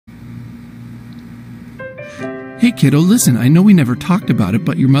Hey kiddo, listen, I know we never talked about it,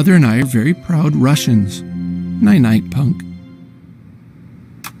 but your mother and I are very proud Russians. Night-night, punk.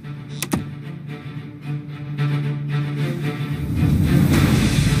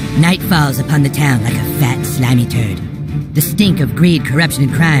 Night falls upon the town like a fat, slimy turd. The stink of greed, corruption,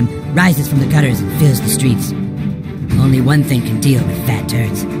 and crime rises from the gutters and fills the streets. Only one thing can deal with fat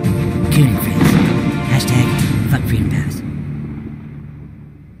turds. Coon and friends. Hashtag fuck Freedom Pass.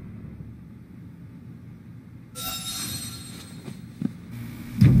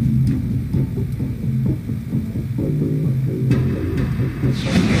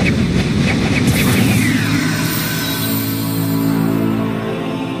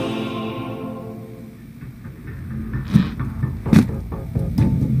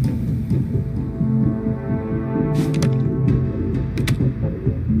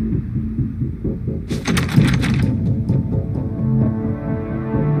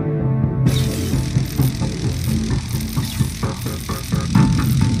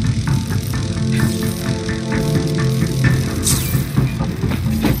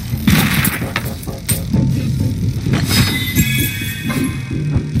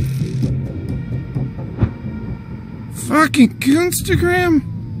 Fucking Goonstagram?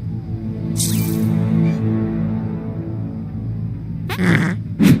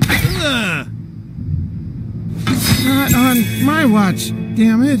 Not on my watch,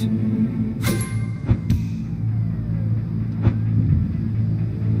 damn it.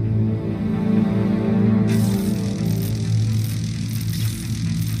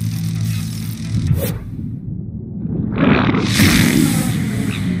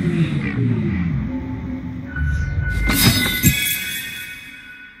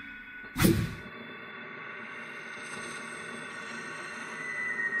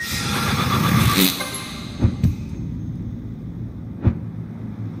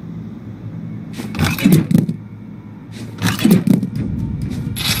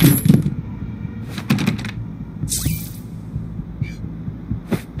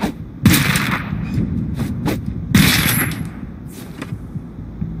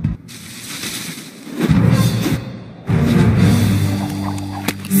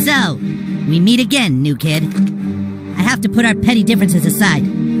 So, we meet again, new kid. I have to put our petty differences aside.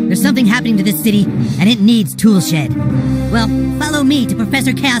 There's something happening to this city, and it needs Toolshed. Well, follow me to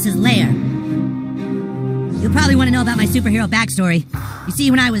Professor Chaos's lair. You'll probably want to know about my superhero backstory. You see,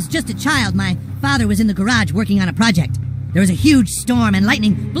 when I was just a child, my father was in the garage working on a project. There was a huge storm, and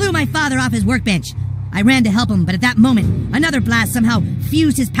lightning blew my father off his workbench. I ran to help him, but at that moment, another blast somehow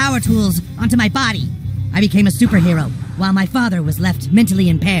fused his power tools onto my body. I became a superhero, while my father was left mentally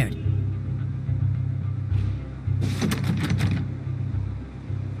impaired.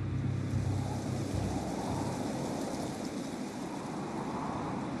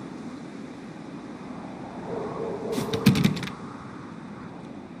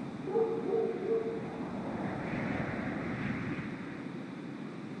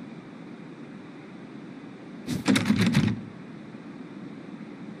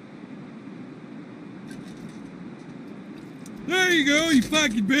 There you go, you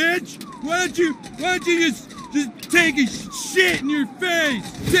fucking bitch! Why don't you just take a shit in your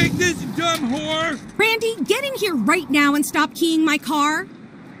face? Take this, you dumb whore! Randy, get in here right now and stop keying my car.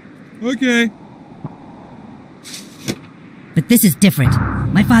 Okay. But this is different.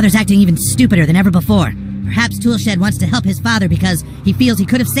 My father's acting even stupider than ever before. Perhaps Toolshed wants to help his father because he feels he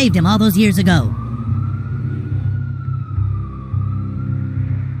could have saved him all those years ago.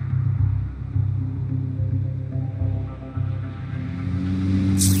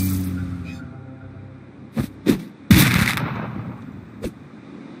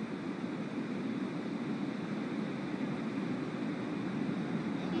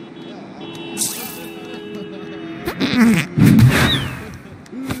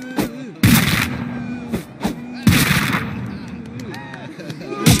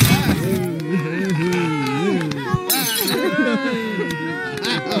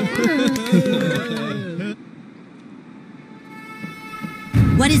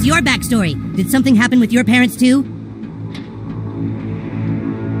 What is your backstory? Did something happen with your parents too?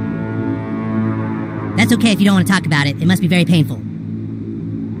 That's okay if you don't want to talk about it. It must be very painful.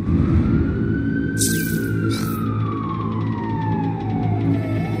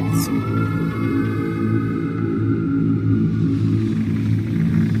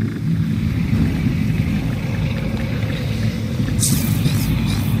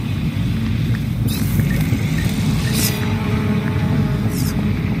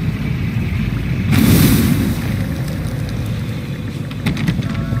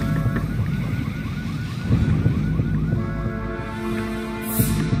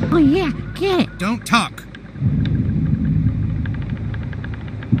 get. Don't talk.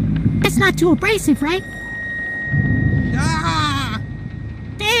 That's not too abrasive, right? Ah!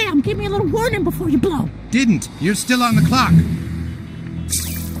 Damn, give me a little warning before you blow. Didn't. You're still on the clock.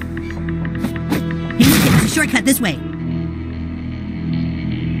 Hey, there's a shortcut this way.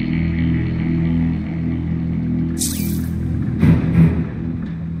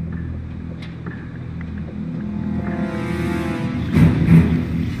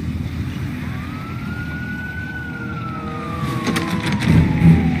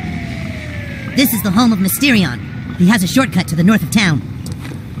 This is the home of Mysterion. He has a shortcut to the north of town.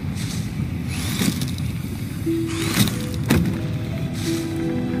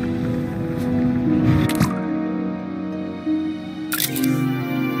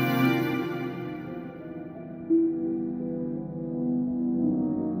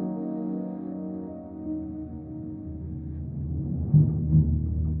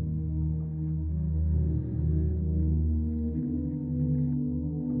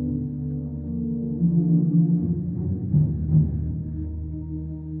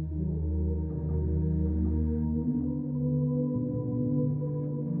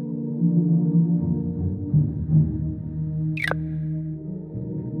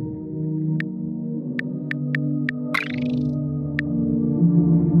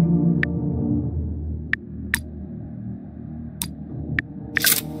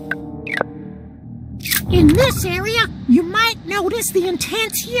 In this area, you might notice the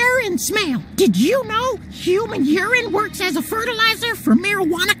intense urine smell. Did you know human urine works as a fertilizer for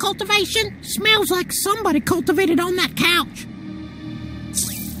marijuana cultivation? Smells like somebody cultivated on that couch.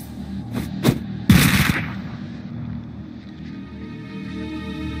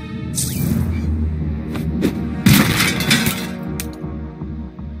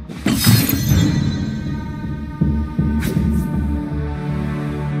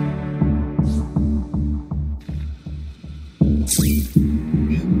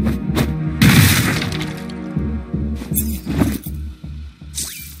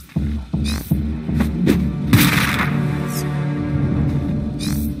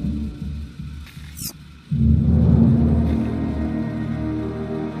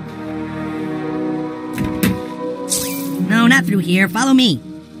 No, not through here. Follow me.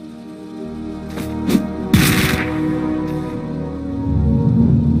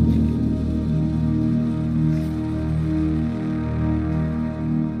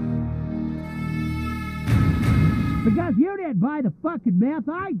 Because you didn't buy the fucking meth,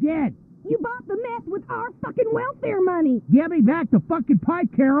 I did. You bought the meth with our fucking welfare money. Give me back the fucking pipe,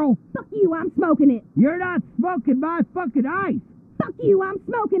 Carol. Fuck you, I'm smoking it. You're not smoking my fucking ice. Fuck you, I'm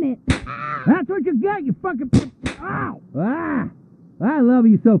smoking it. That's what you get, you fucking... Ow! Ah! I love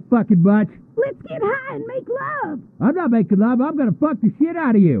you so fucking much. Let's get high and make love. I'm not making love, I'm gonna fuck the shit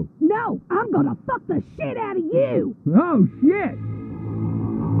out of you. No, I'm gonna fuck the shit out of you. Oh, shit!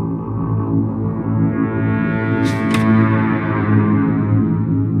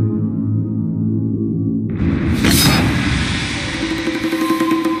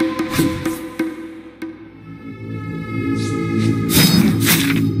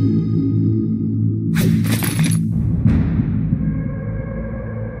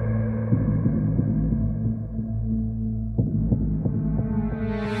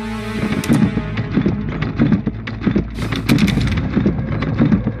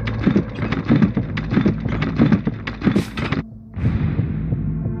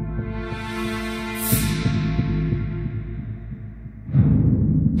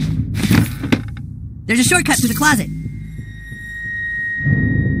 There's a shortcut to the closet.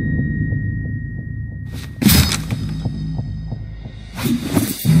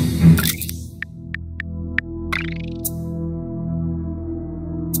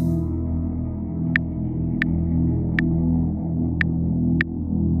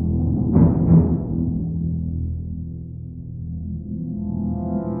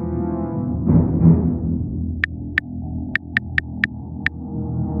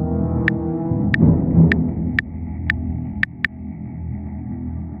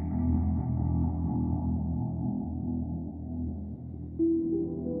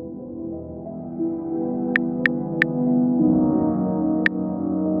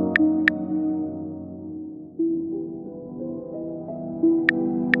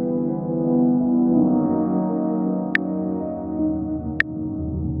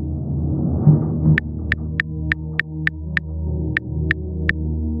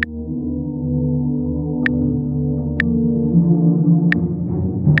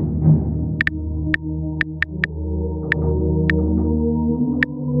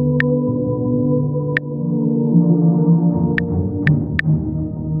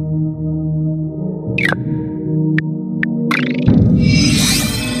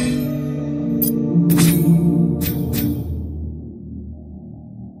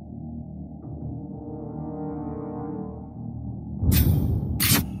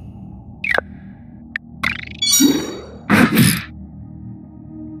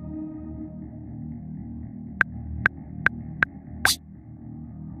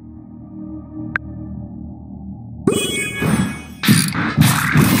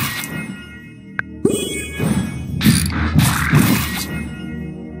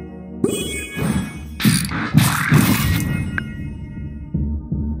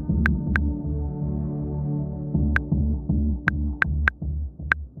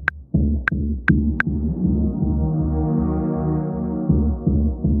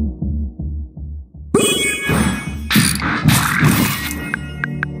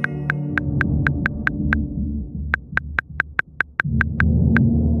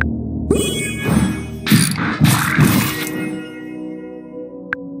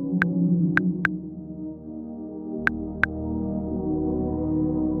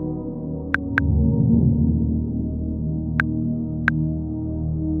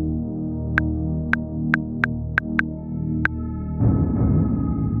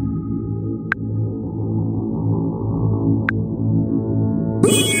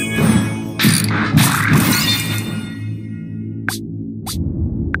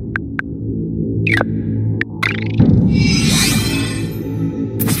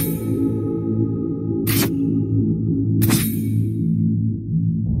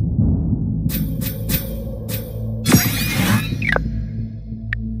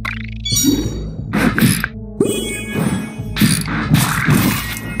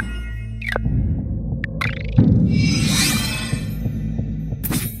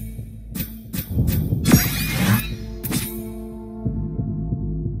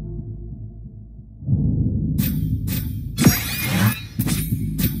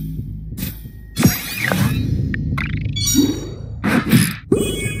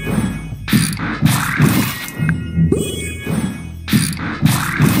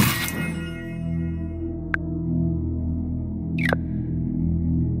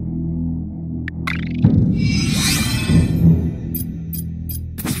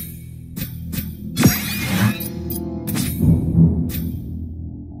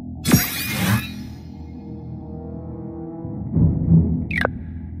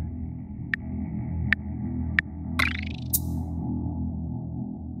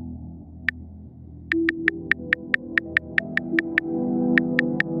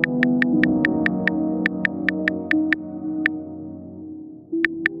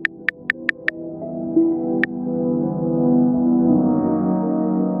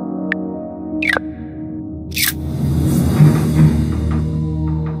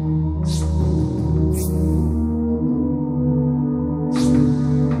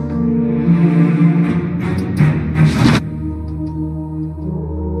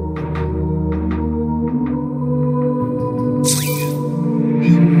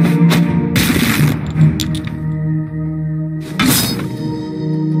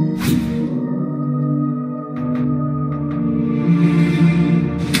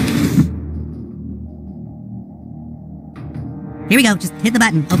 Here we go. Just hit the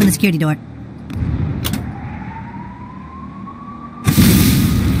button. Open the security door.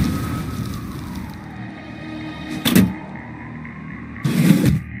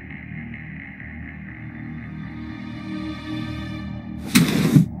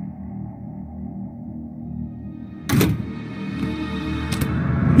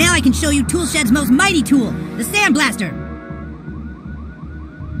 Now I can show you Toolshed's most mighty tool, the Sandblaster.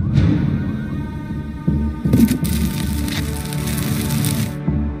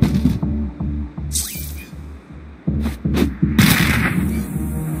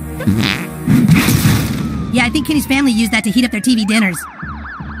 Yeah, I think Kenny's family used that to heat up their TV dinners.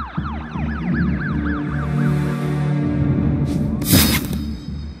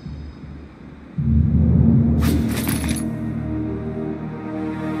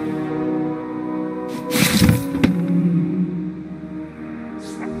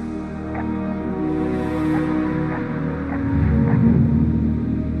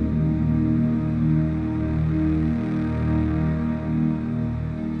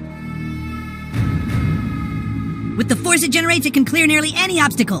 With the force it generates, it can clear nearly any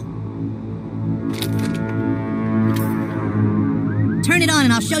obstacle. Turn it on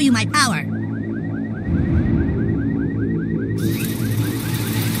and I'll show you my power.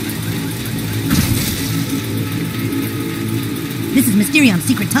 This is Mysterium's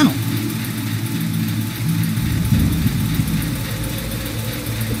secret tunnel.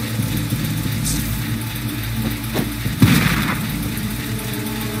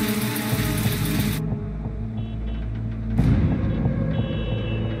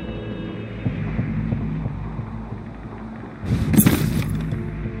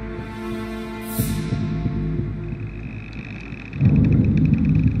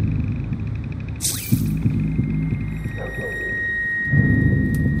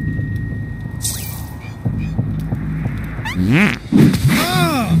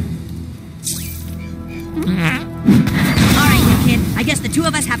 Alright, new kid. I guess the two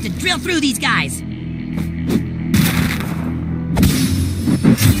of us have to drill through these guys.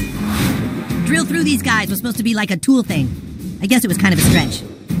 Drill through these guys was supposed to be like a tool thing. I guess it was kind of a stretch.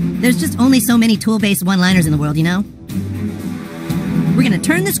 There's just only so many tool-based one-liners in the world, you know? We're gonna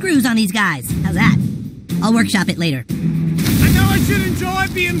turn the screws on these guys. How's that? I'll workshop it later. I know I should enjoy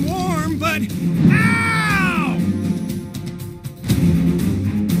being warm, but... Ow!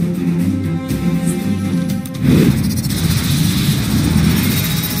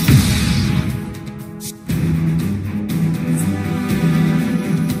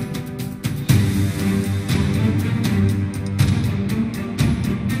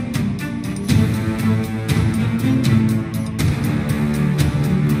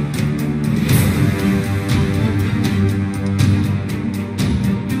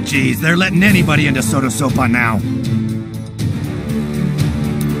 Jeez, they're letting anybody into Soda Sopa now.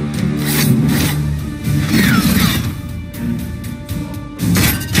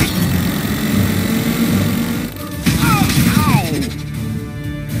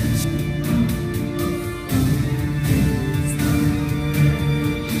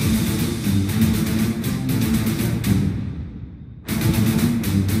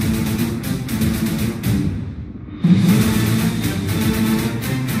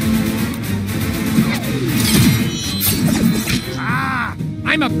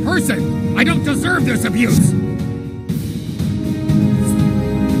 I'm a person! I don't deserve this abuse!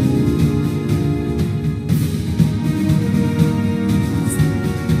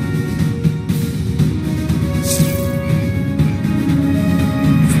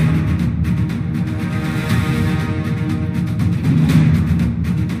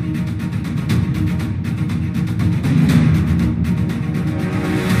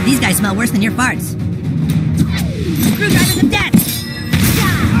 These guys smell worse than your farts. Screwdrivers of death!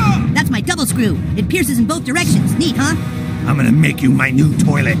 That's my double screw. It pierces in both directions. Neat, huh? I'm gonna make you my new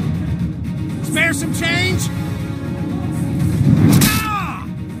toilet. Spare some change?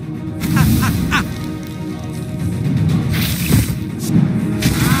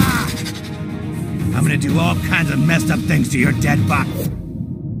 I'm gonna do all kinds of messed up things to your dead body.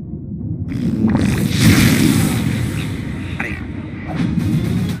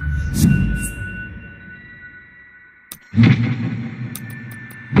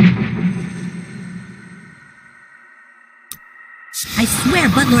 I swear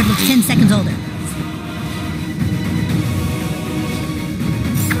Buttlord looks 10 seconds older.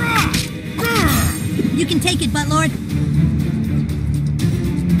 You can take it, Buttlord.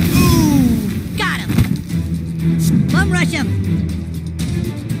 Ooh, got him. Bum rush him.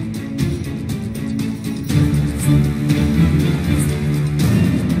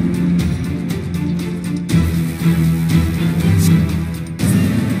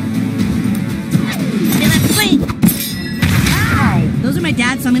 They left flank. Those are my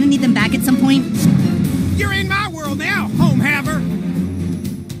dad's, so I'm gonna need them back at some point. You're in my world now, home haver!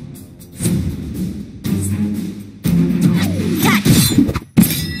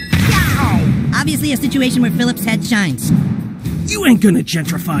 Obviously a situation where Philip's head shines. You ain't gonna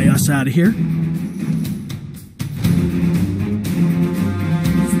gentrify us out of here.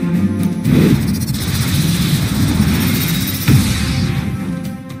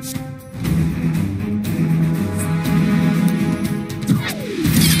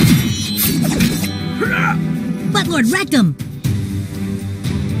 Buttlord wrecked him!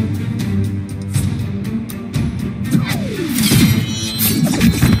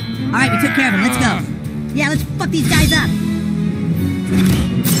 Alright, we took care of him. Let's go. Yeah, let's fuck these guys up.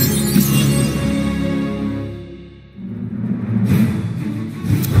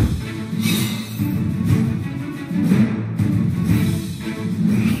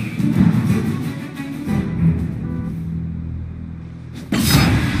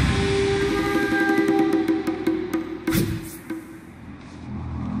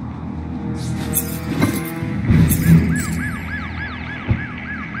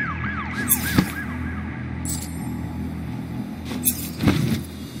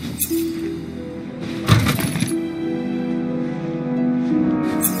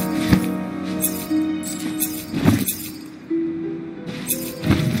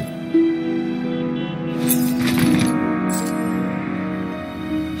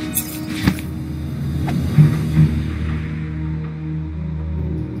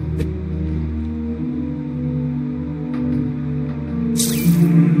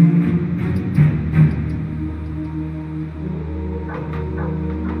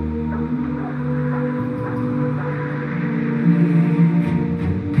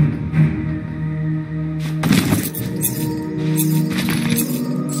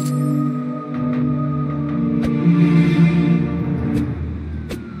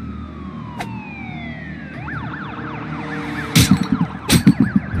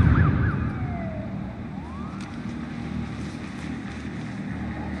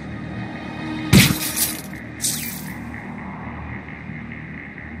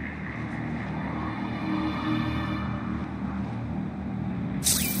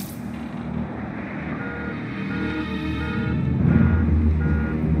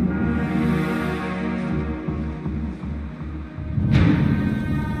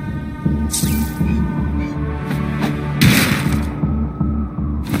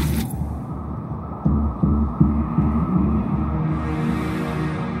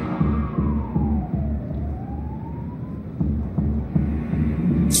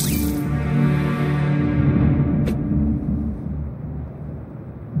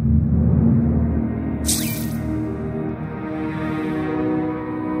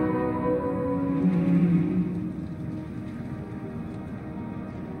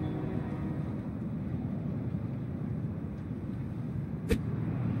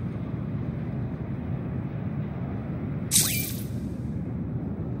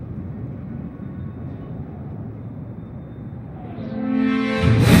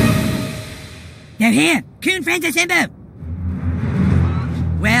 They're here! Coon friends assemble!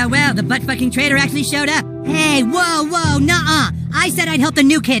 Well, the butt-fucking traitor actually showed up. Hey, whoa, nuh-uh. I said I'd help the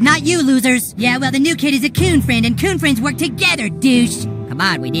new kid, not you losers. Yeah, well, the new kid is a coon friend, and coon friends work together, douche. Come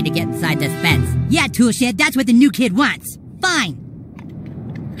on, we need to get inside this fence. Yeah, Toolshed, that's what the new kid wants. Fine.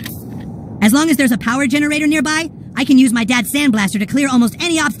 As long as there's a power generator nearby, I can use my dad's sandblaster to clear almost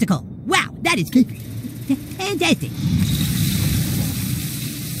any obstacle. Wow, that is fantastic.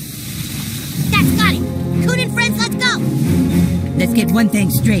 That's got it. Coon and friends, let's go. Let's get one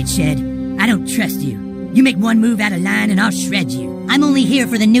thing straight, Shed. I don't trust you. You make one move out of line and I'll shred you. I'm only here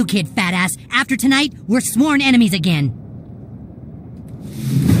for the new kid, fat ass. After tonight, we're sworn enemies again.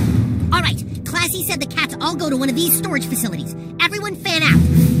 All right, Classy said the cats all go to one of these storage facilities. Everyone fan out.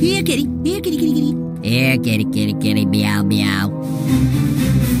 Here, kitty. Here, kitty, kitty, kitty. Here, kitty, kitty, kitty. Meow, meow.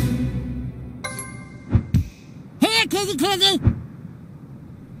 Here, kitty, kitty.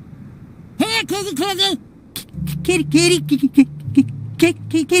 Here, kitty, kitty. Kitty, kitty, kitty,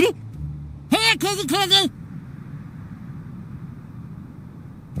 kitty, kitty. Here, kitty, kitty.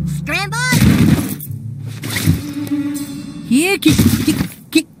 Scramble. Here, kitty,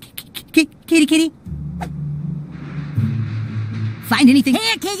 kitty, kitty. Find anything?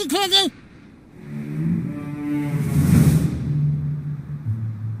 Here, kitty, kitty.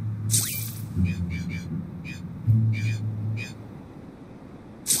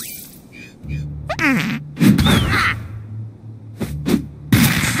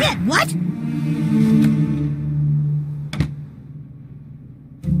 Shit, what?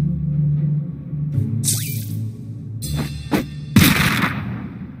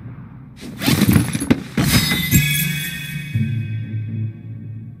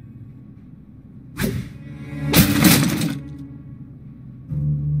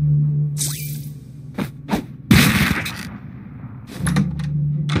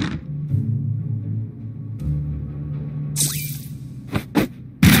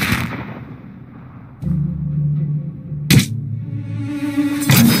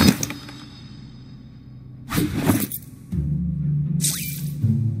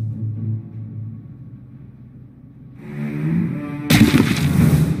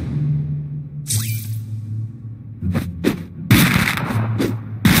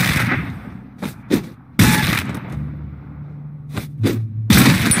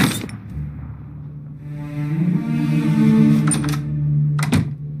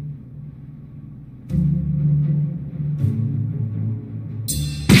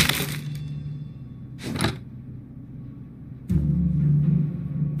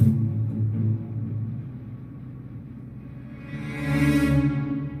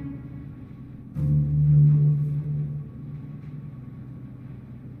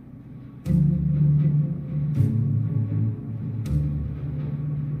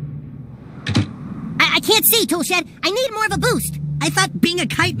 I can't see, Toolshed. I need more of a boost. I thought being a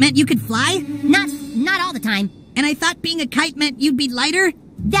kite meant you could fly? Not all the time. And I thought being a kite meant you'd be lighter?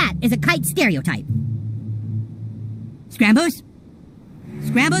 That is a kite stereotype. Scrambos?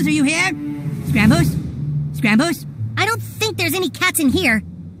 Scrambos, are you here? Scrambos? Scrambos? I don't think there's any cats in here.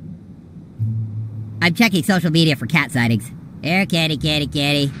 I'm checking social media for cat sightings. Here, kitty, kitty,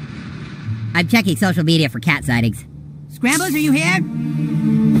 kitty. I'm checking social media for cat sightings. Scrambos, are you here?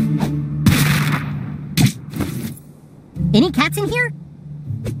 Any cats in here?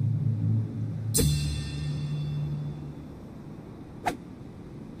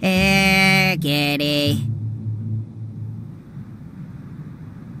 Here, kitty.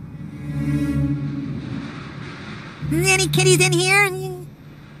 Any kitties in here?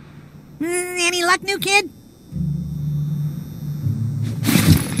 Any luck, new kid?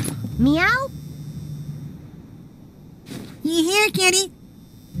 Meow? You here, kitty?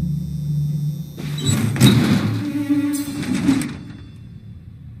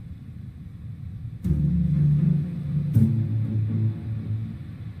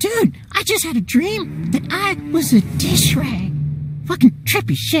 Dude, I just had a dream that I was a dish rag. Fucking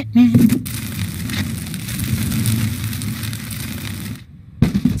trippy shit, man.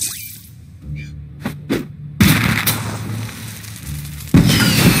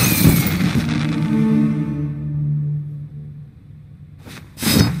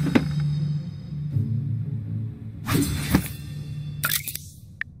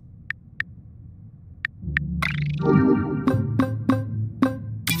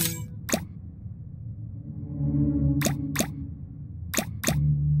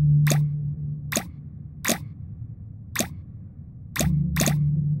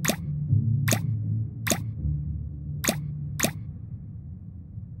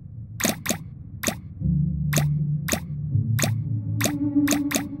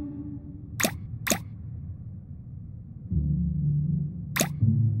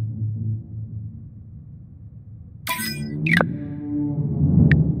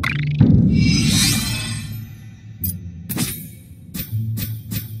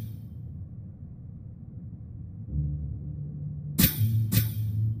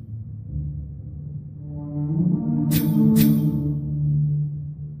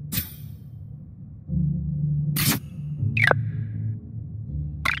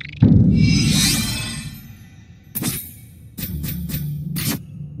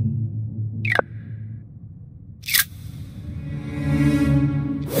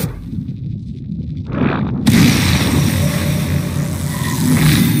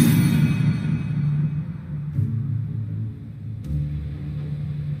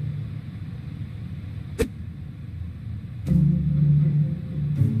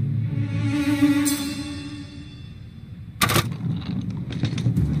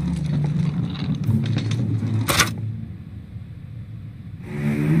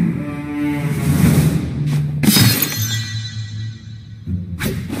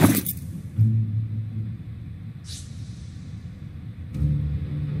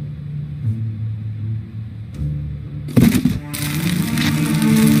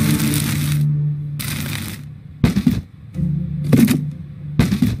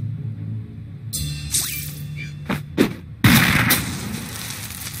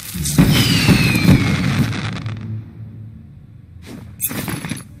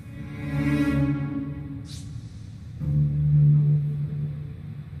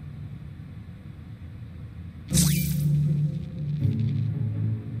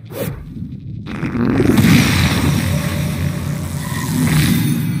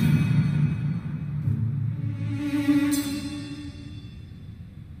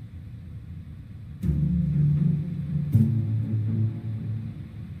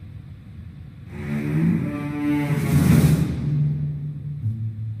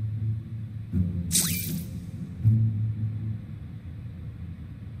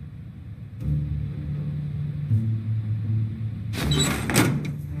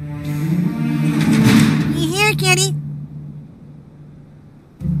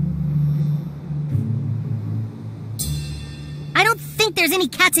 think there's any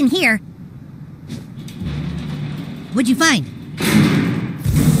cats in here. What'd you find?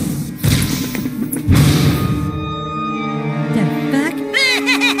 The fuck?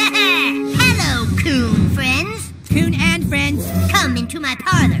 Hello, coon friends. Coon and friends. Come into my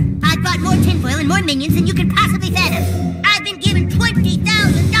parlor. I've bought more tinfoil and more minions than you can possibly fathom. I've been given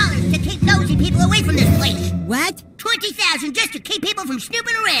 $20,000 to keep nosy people away from this place. What? 20,000 just to keep people from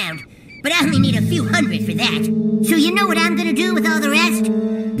snooping around. But I only need a few hundred for that. So you know what I'm gonna do with all the rest?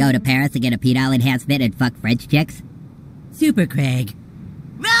 Go to Paris to get a penile enhancement and fuck French chicks? Super Craig.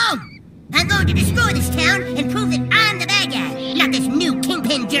 Wrong! I'm going to destroy this town and prove that I'm the bad guy, not this new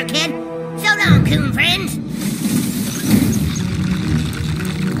kingpin jerkhead. So long, coon friends.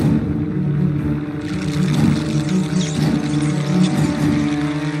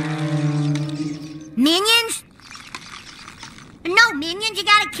 Minions? No minions, you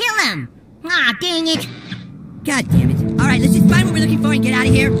gotta kill them. Aw, dang it. God damn it. Alright, let's just find what we're looking for and get out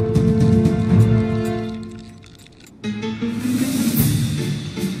of here.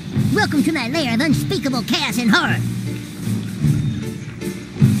 Welcome to my lair of unspeakable chaos and horror.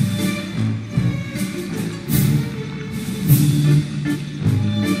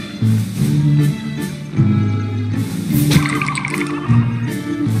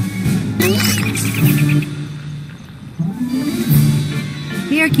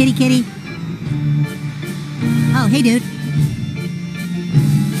 Here, kitty kitty. Oh, hey, dude.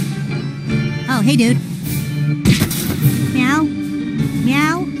 Oh, hey, dude. Meow.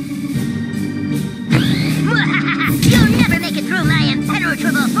 Meow. You'll never make it through my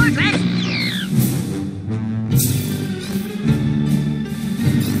impenetrable fortress.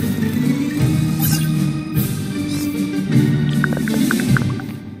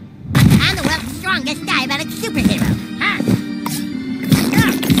 I'm the world's strongest diabetic superhero. Huh?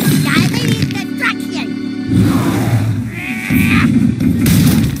 Diabetes destruction.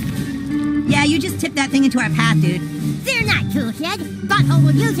 Yeah, you just tipped that thing into our path, dude. Fear not, Toolshed. Butthole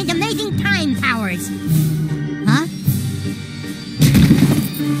will use his amazing time powers. Huh?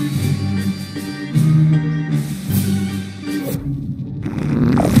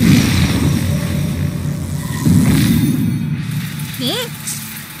 See?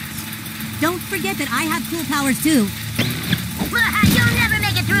 Don't forget that I have cool powers, too. You'll never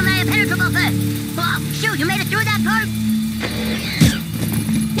make it through my impenetrable fist. Oh, shoot, you made it through that part?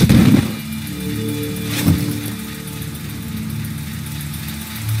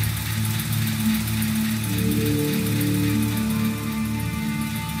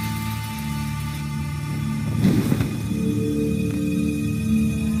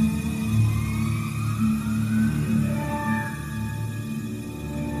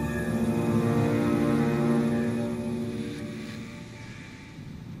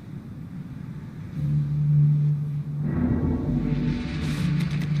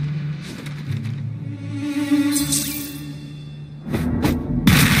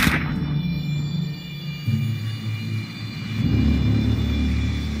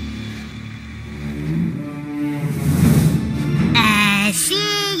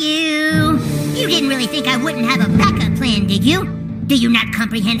 Think I wouldn't have a backup plan, did you? Do you not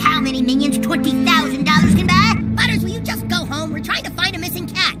comprehend how many minions $20,000 can buy? Butters, will you just go home? We're trying to find a missing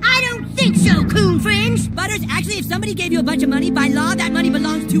cat. I don't think so, coon friends. Butters, actually, if somebody gave you a bunch of money, by law, that money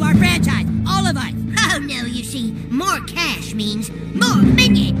belongs to our franchise. All of us. Oh, no, you see, more cash means more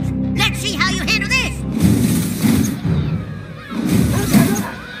minions. Let's see how you handle this.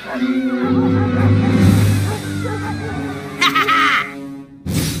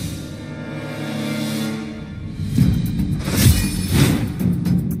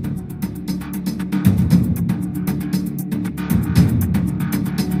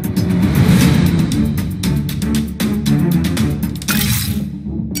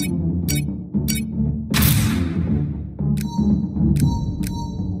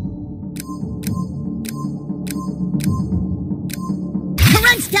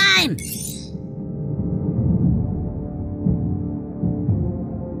 Time!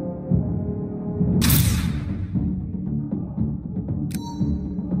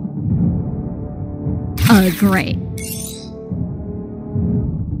 Great.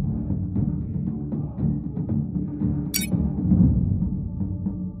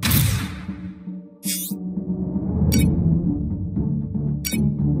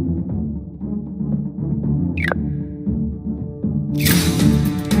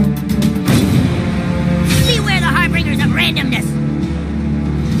 Randomness.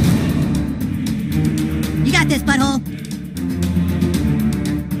 You got this, butthole.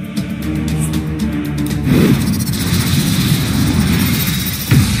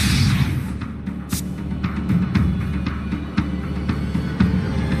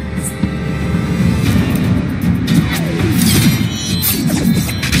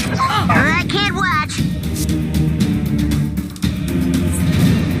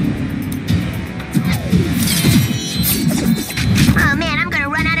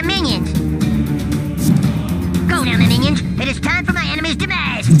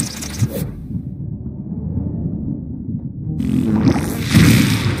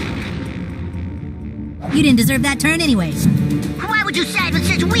 didn't deserve that turn anyways. Why would you side with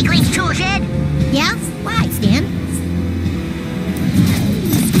such weaklings, Toolshed? Yeah? Why, Stan?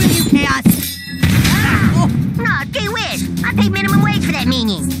 Screw you, Chaos! Aw, gee whiz! I paid minimum wage for that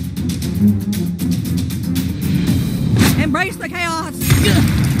minion. Embrace the chaos!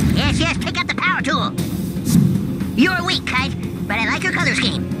 Yes, yes, pick up the power tool. You're weak, Kite, but I like your color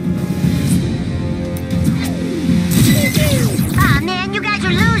scheme. Aw, man, you guys are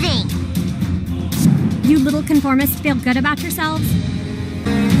losing! You little conformists feel good about yourselves?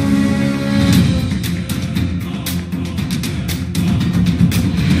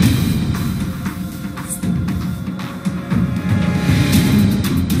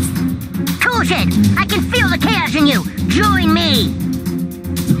 Toolshed, I can feel the chaos in you! Join me!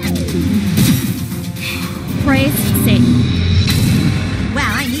 Praise Satan.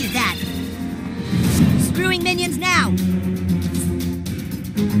 Wow, I needed that. Screwing minions now!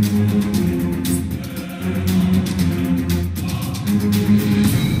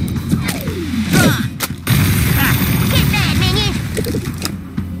 Get that, minions!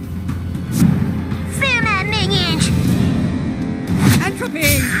 Fear my minions!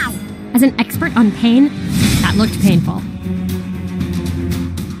 Entropy! As an expert on pain, that looked painful.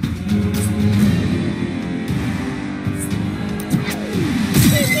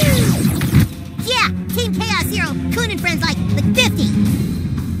 Yeah, Team Chaos Hero, Coon and friends like 50.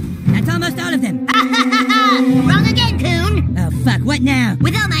 That's almost all of them. Wrong again, Coon! Oh fuck, what now?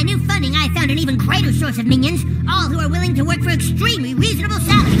 With all my new funding, I found an even greater source of minions, all who are willing to work for extremely reasonable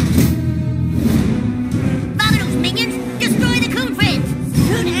salaries. Follow those minions, destroy the Coon friends!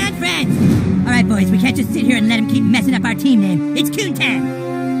 Coon and friends! Alright boys, we can't just sit here and let him keep messing up our team name. It's Coon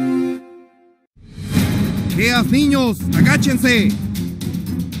time! Chaos niños, agáchense.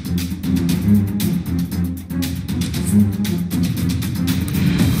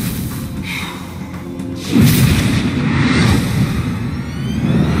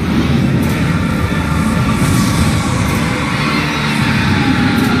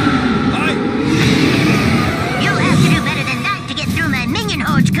 You'll have to do better than that to get through my minion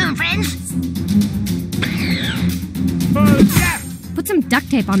hordes, Coon friends! Put some duct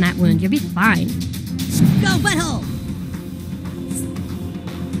tape on that wound, you'll be fine. Go, butthole!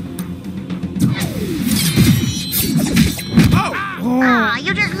 Aw,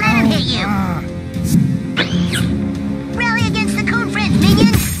 you just let him hit you! Rally against the Coon friends,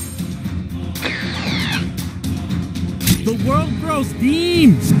 minions! The world grows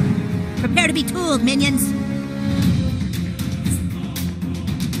steam! Prepare to be tooled, minions!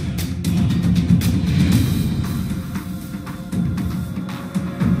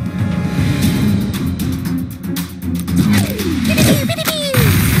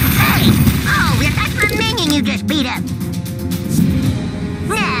 Hey! Oh, that's my minion you just beat up!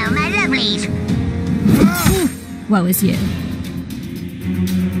 Now, my lovelies! Woe is you.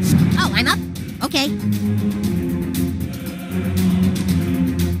 Oh, I'm up? Okay.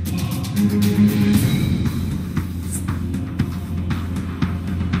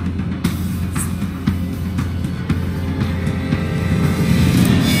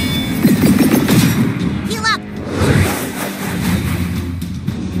 Heal up!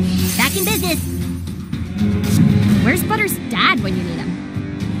 Back in business! Where's Butter's dad when you need him?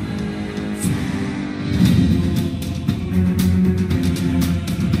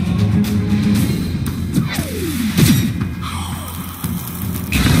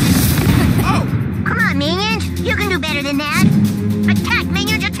 Come on, minions! You can do better than that! Attack,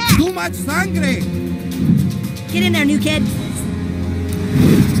 minions, attack! Too much sangre. Get in there, new kid!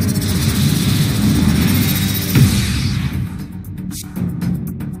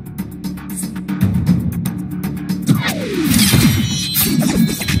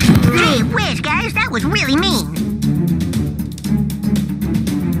 Gee whiz, guys, that was really mean!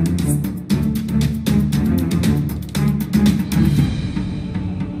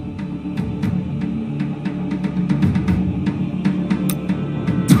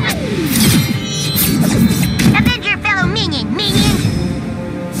 Avenge your fellow minion, minions!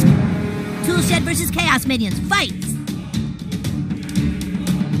 Toolshed versus Chaos Minions, fight!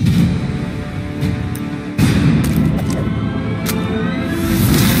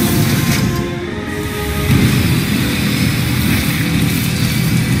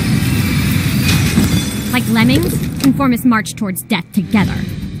 Like lemmings, conformists march towards death together.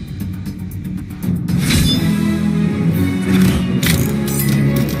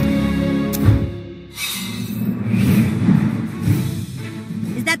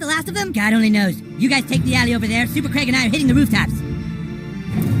 Is that the last of them? God only knows. You guys take the alley over there. Super Craig and I are hitting the rooftops.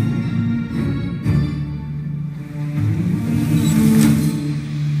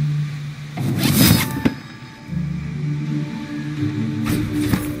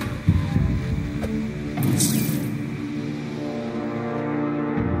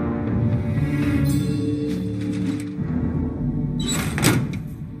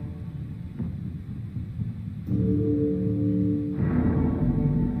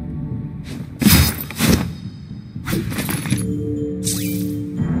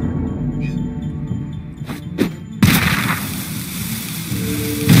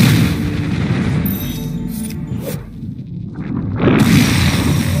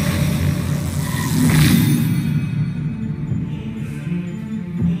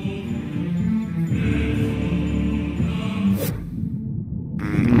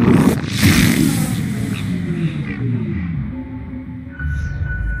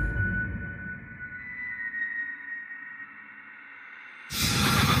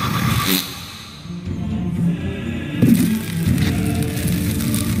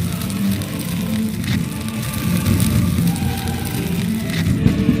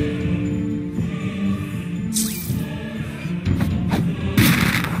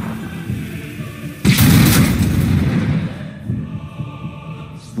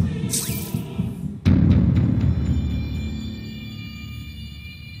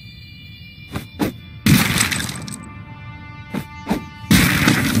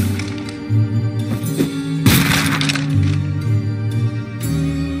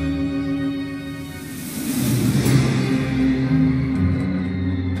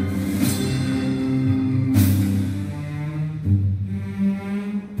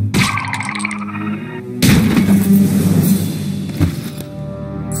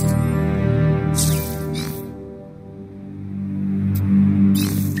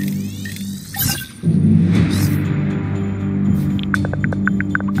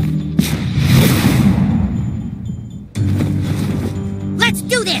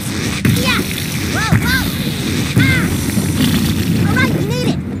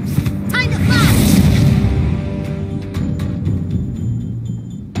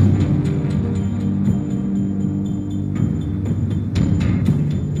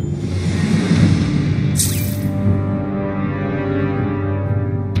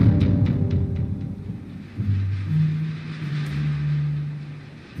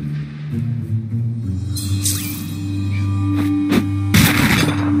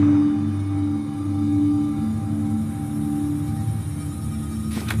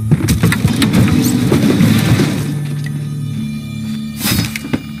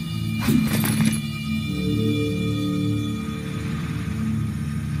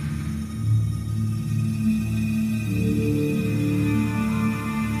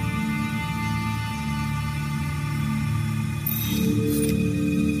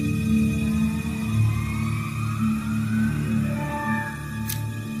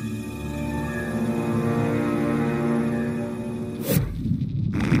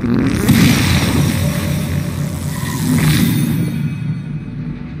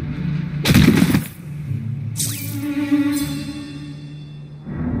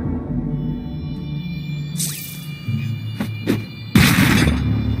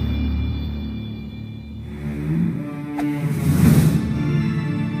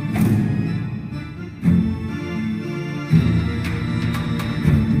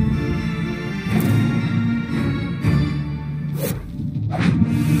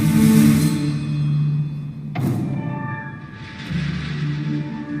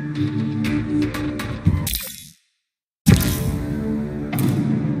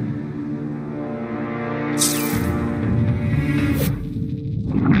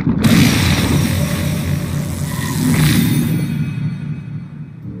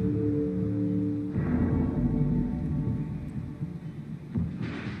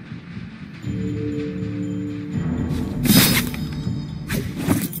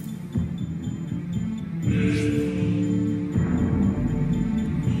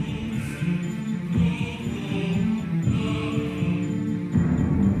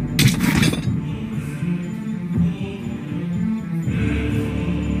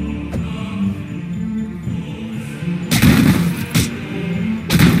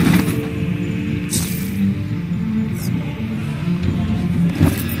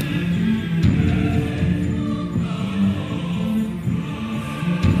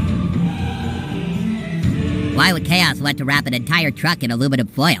 Why would Chaos want to wrap an entire truck in aluminum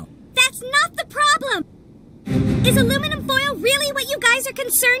foil? That's not the problem! Is aluminum foil really what you guys are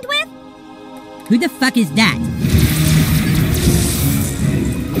concerned with? Who the fuck is that?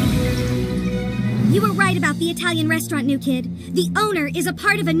 You were right about the Italian restaurant, new kid. The owner is a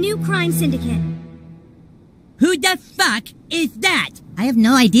part of a new crime syndicate. Who the fuck is that? I have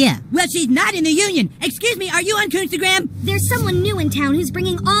no idea. Well, she's not in the union. Excuse me, are you on Coonstagram? There's someone new in town who's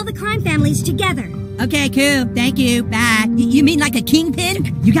bringing all the crime families together. Okay, cool. Thank you. Bye. You mean like a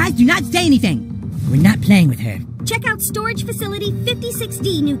kingpin? You guys do not say anything. We're not playing with her. Check out Storage Facility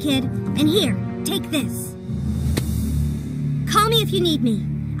 56D, new kid. And here, take this. Call me if you need me.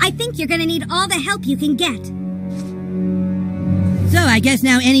 I think you're gonna need all the help you can get. So I guess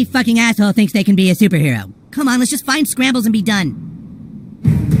now any fucking asshole thinks they can be a superhero. Come on, let's just find Scrambles and be done.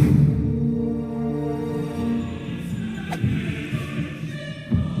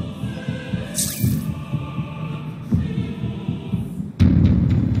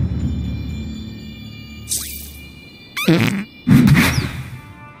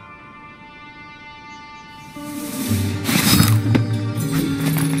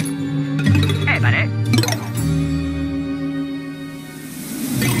 Hey, buddy.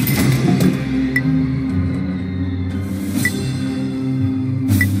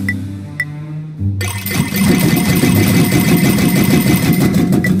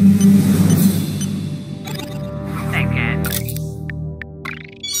 Thanks, kid.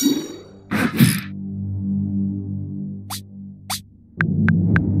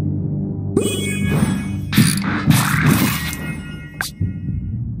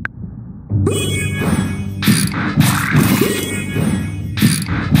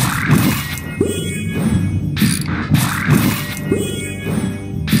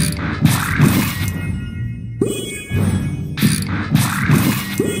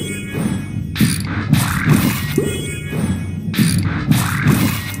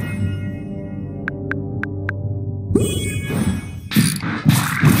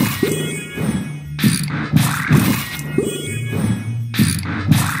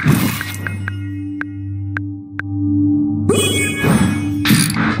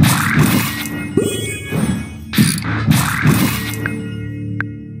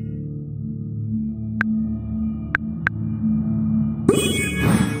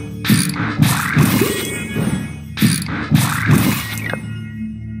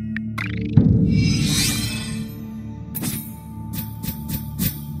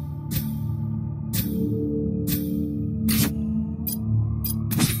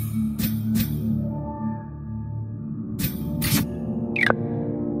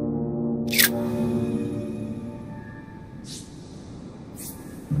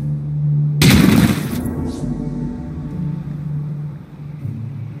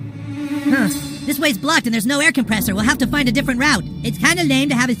 This way's blocked and there's no air compressor. We'll have to find a different route. It's kinda lame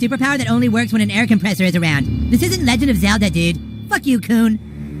to have a superpower that only works when an air compressor is around. This isn't Legend of Zelda, dude. Fuck you, Coon.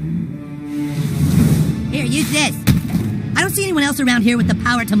 Here, use this. I don't see anyone else around here with the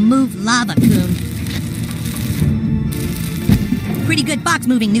power to move lava, Coon. Pretty good box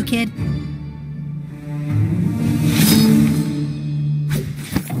moving, new kid.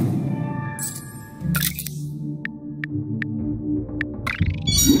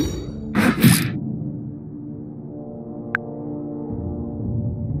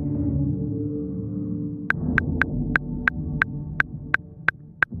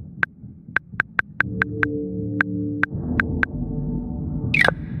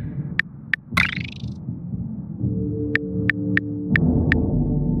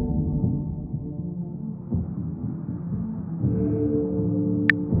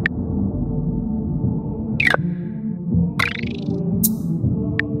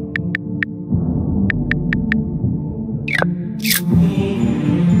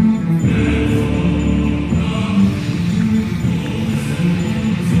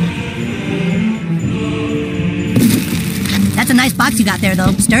 That's a nice box you got there,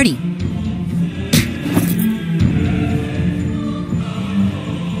 though. Sturdy.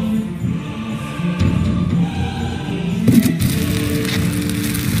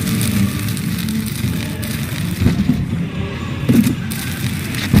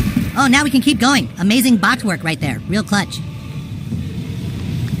 Oh, now we can keep going. Amazing box work right there. Real clutch.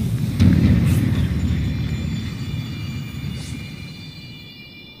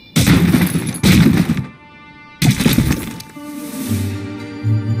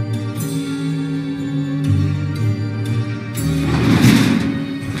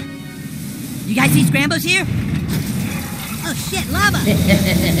 You guys see Scrambles here? Oh shit, lava!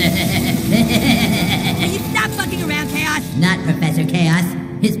 Can you stop fucking around, Chaos? Not Professor Chaos.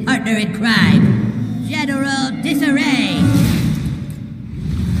 His partner in crime. general disarray.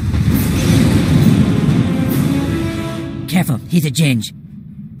 Careful, he's a ginge.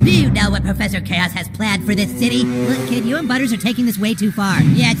 Do you know what Professor Chaos has planned for this city? Look, kid, you and Butters are taking this way too far.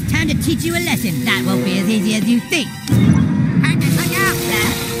 Yeah, it's time to teach you a lesson. That won't be as easy as you think.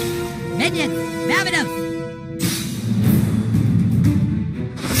 Minions, Vavinos!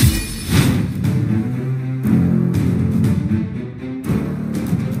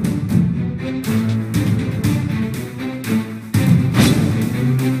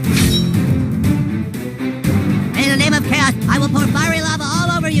 I will pour fiery lava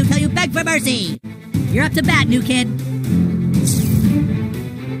all over you till you beg for mercy. You're up to bat, new kid.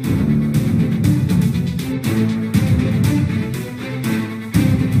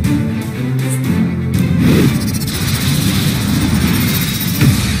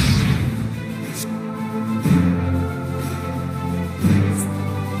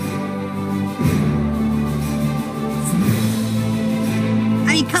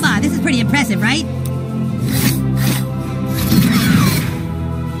 I mean, come on, this is pretty impressive, right?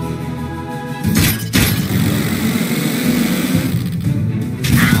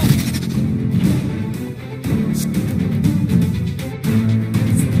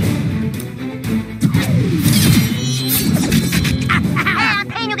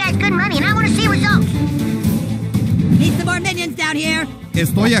 Down here.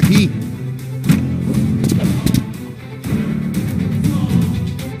 Estoy aquí.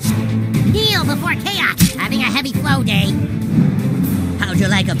 Kneel before chaos. Having a heavy flow day. How'd you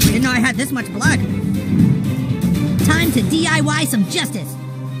like 'em? Didn't know I had this much blood. Time to DIY some justice.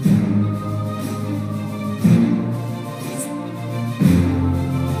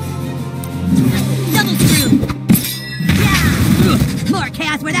 Double screw. Yeah. More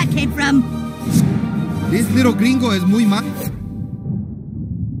chaos where that came from. This little gringo es muy mal.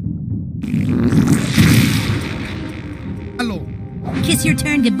 Kiss your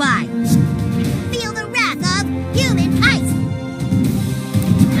turn goodbye. Feel the wrath of human ice.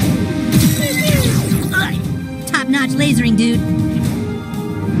 Top-notch lasering, dude.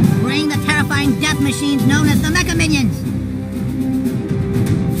 Bring the terrifying death machines known as the Mecha Minions.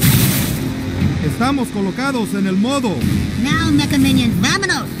 Estamos colocados en el modo. Now, Mecha Minions,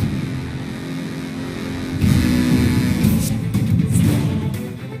 vámonos.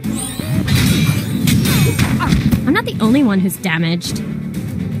 I'm not the only one who's damaged.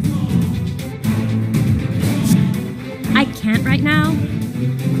 I can't right now.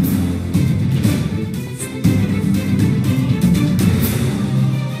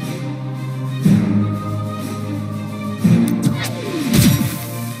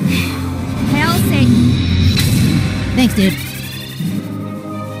 Hail Satan. Thanks, dude.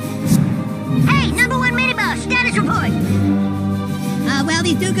 Hey, #1 miniboss, status report. Well,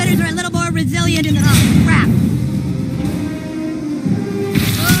 these do-gooders are a little more resilient in the... Oh, crap.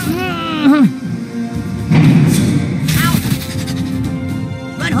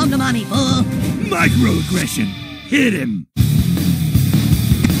 Run home to mommy, fool. Microaggression. Hit him.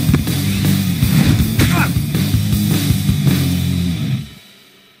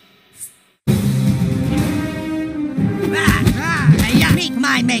 Meet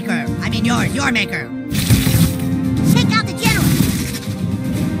my maker. I mean yours, your maker. Take out the general.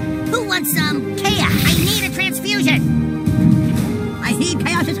 Who wants some chaos? I need a transfusion. I heed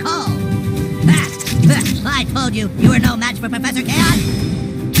Chaos's call. I told you, you were no match for Professor Chaos.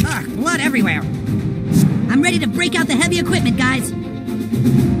 Ugh, blood everywhere. I'm ready to break out the heavy equipment, guys.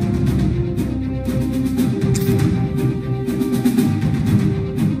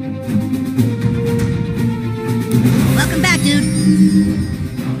 Welcome back, dude.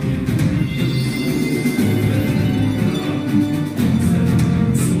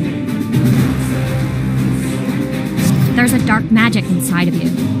 There's a dark magic inside of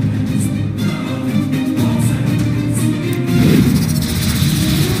you.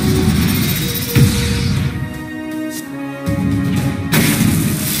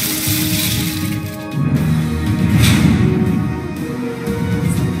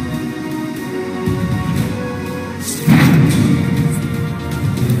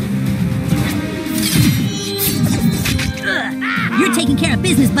 You're taking care of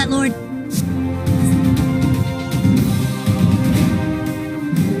business, Buttlord.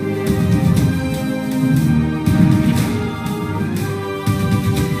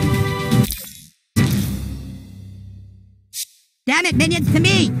 Damn it, minions, to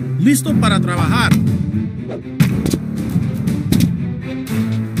me! Listo para trabajar.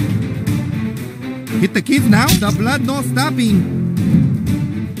 Hit the kids now. The blood no stopping.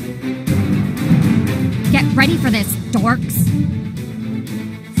 Get ready for this, dorks.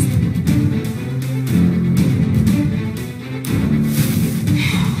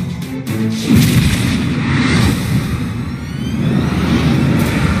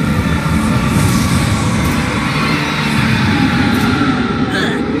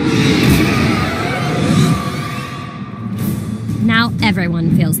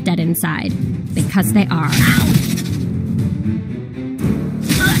 Everyone feels dead inside. Because they are.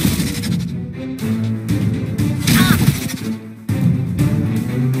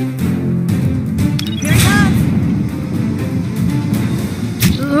 Here it comes!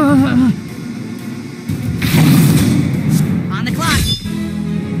 On the clock!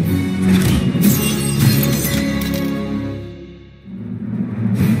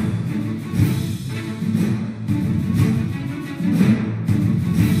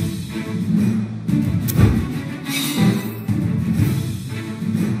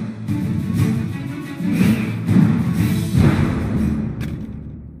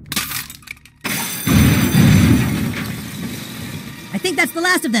 I think that's the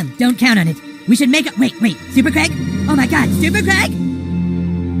last of them. Don't count on it. We should make a— Wait. Super Craig? Oh my god, Super Craig?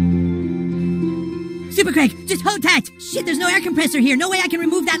 Super Craig, just hold tight. Shit, there's no air compressor here. No way I can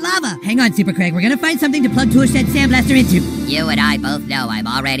remove that lava. Hang on, Super Craig. We're gonna find something to plug Toolshed Sandblaster into. You and I both know I'm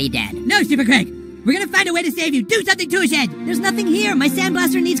already dead. No, Super Craig. We're gonna find a way to save you. Do something, Toolshed. There's nothing here. My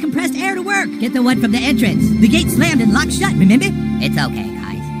Sandblaster needs compressed air to work. Get the one from the entrance. The gate slammed and locked shut, remember? It's okay,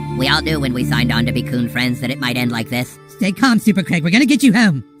 guys. We all knew when we signed on to be Coon friends that it might end like this. Stay calm, Super Craig. We're gonna get you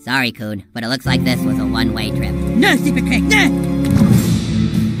home. Sorry, Coon, but it looks like this was a one-way trip. No, Super Craig, no!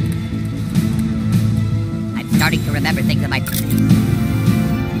 I'm starting to remember things in my...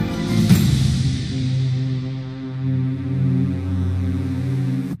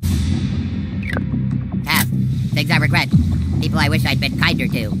 Cass, things I regret. People I wish I'd been kinder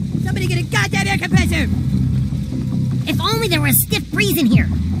to. Somebody get a goddamn air compressor! If only there were a stiff breeze in here.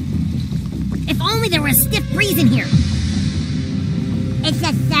 If only there were a stiff breeze in here. It's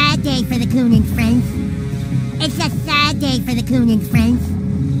a sad day for the Coon and friends. It's a sad day for the Coon and friends.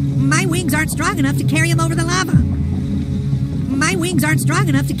 My wings aren't strong enough to carry him over the lava. My wings aren't strong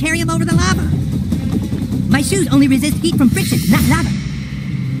enough to carry him over the lava. My shoes only resist heat from friction, not lava.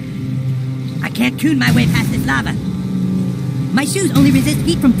 I can't coon my way past this lava. My shoes only resist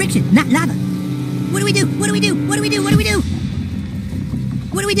heat from friction, not lava. What do we do? What do we do? What do we do? What do we do?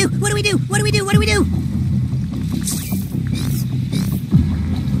 What do we do? What do we do? What do we do? What do we do?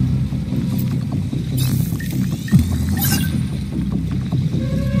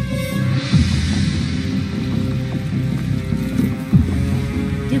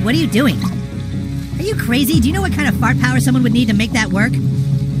 Dude, what are you doing? Are you crazy? Do you know what kind of fart power someone would need to make that work?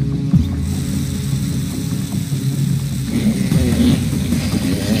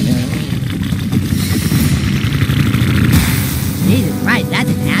 Jesus Christ, that's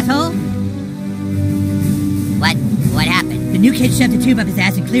an asshole? What happened? The new kid shoved a tube up his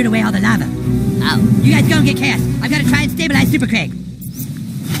ass and cleared away all the lava. Oh. You guys go and get Cass. I've got to try and stabilize Super Craig.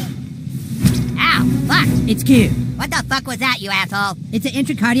 Ow, fuck. It's Q. What the fuck was that, you asshole? It's an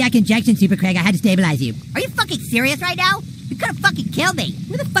intracardiac injection, Super Craig. I had to stabilize you. Are you fucking serious right now? You could have fucking killed me.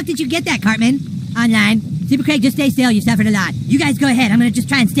 Where the fuck did you get that, Cartman? Online. Super Craig, just stay still. You suffered a lot. You guys go ahead. I'm gonna just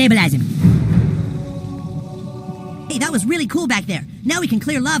try and stabilize him. Hey, that was really cool back there. Now we can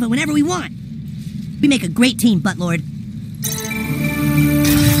clear lava whenever we want. We make a great team, Buttlord.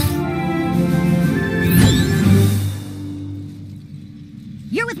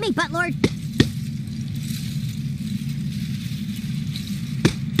 You're with me, Buttlord.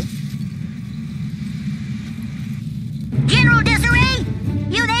 General Disarray?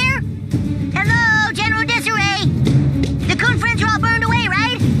 You there? Hello, General Disarray. The Coon friends are all burned away,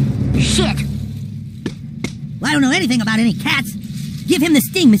 right? Shit. Well, I don't know anything about any cats. Give him the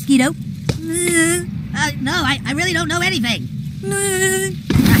sting, Mosquito. No, I really don't know anything.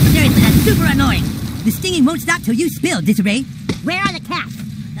 Seriously, that's super annoying. The stinging won't stop till you spill, Disarray. Where are the cats?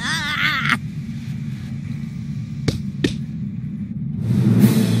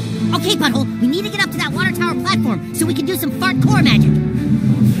 Okay, Butthole, we need to get up to that water tower platform so we can do some fart core magic.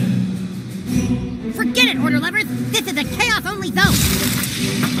 Forget it, Order Lovers. This is a chaos-only zone.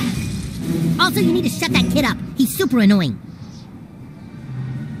 Also, you need to shut that kid up. He's super annoying.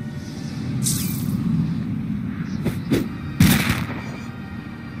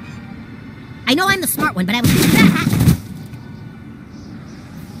 I know I'm the smart one, but I was...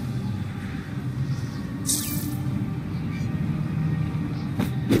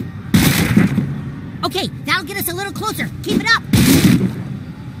 Okay, that'll get us a little closer. Keep it up.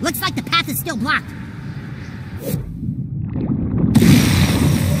 Looks like the path is still blocked.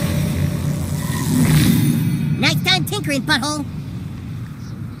 Nice time tinkering, Butthole.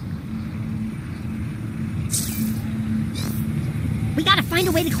 We gotta find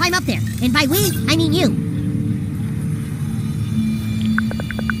a way to climb up there. And by we, I mean you.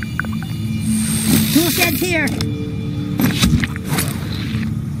 Toolshed's here.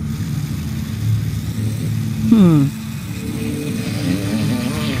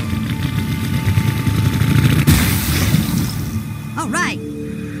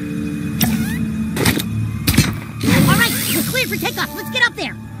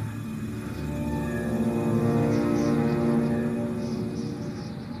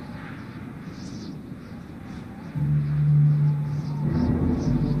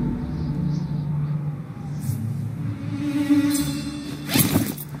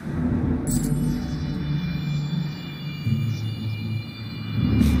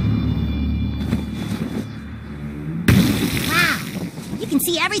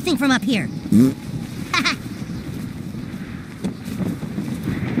 see everything from up here.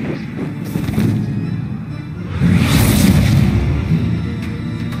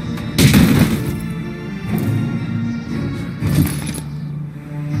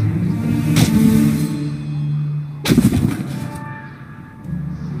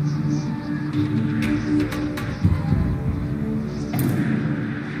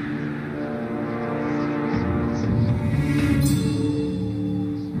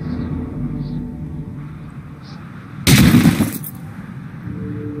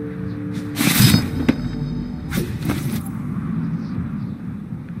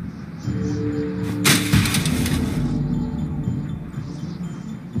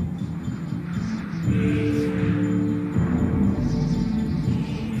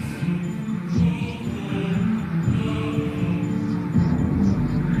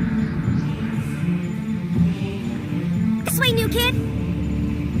 This way, new kid.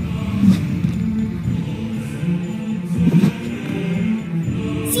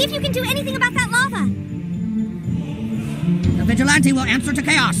 See if you can do anything about that lava. The vigilante will answer to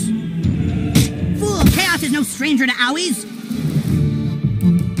chaos. Fool, chaos is no stranger to owies.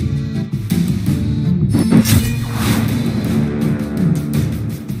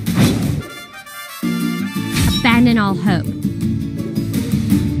 Abandon all hope.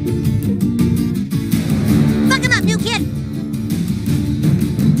 Fuck him up, new kid!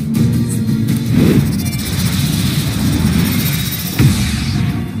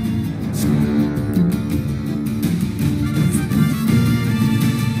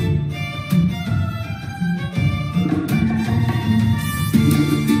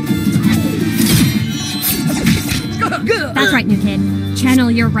 That's right, new kid. Channel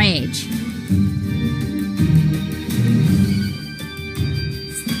your rage.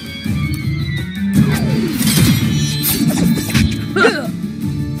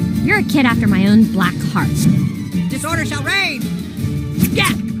 You're a kid after my own black heart. Disorder shall reign! Yeah!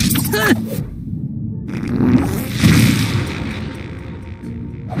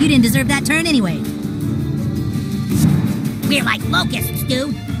 You didn't deserve that turn anyway. We're like locusts,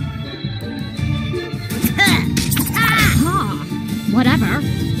 dude. Whatever.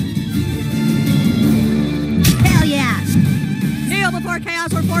 Hell yeah! Kneel before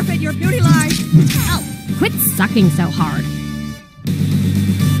chaos or forfeit your beauty line! Oh, quit sucking so hard.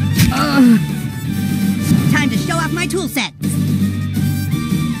 Ugh. Time to show off my tool set.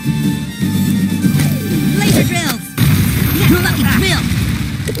 Laser drills! Lucky drill!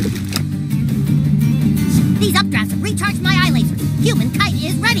 These updrafts have recharged my eye lasers. Human kite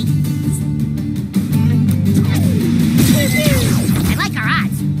is ready. I like our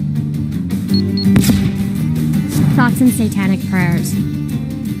odds. Thoughts and satanic prayers.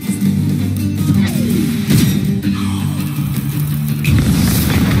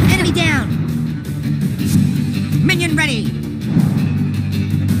 Enemy down! Minion ready!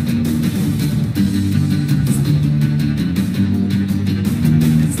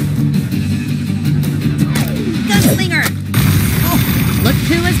 Gunslinger! Look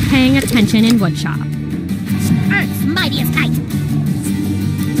who is paying attention in woodshop. Earth's mightiest kite.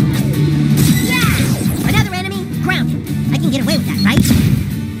 Yeah! Another enemy grounded. I can get away with that, right?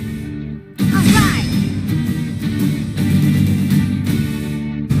 All right.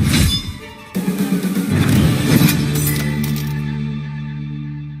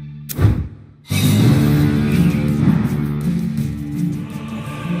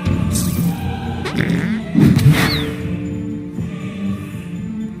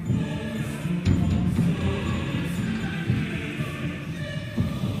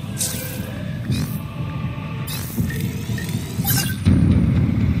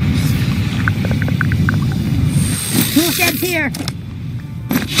 Tool shed's here!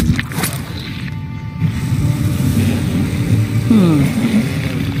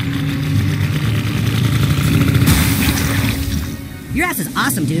 Your ass is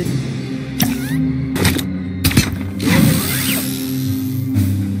awesome, dude.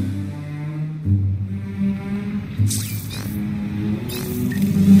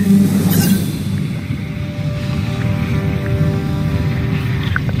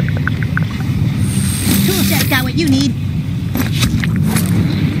 Tool shed got what you need.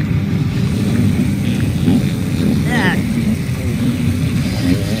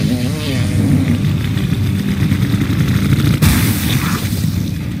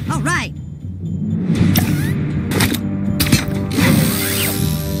 All right.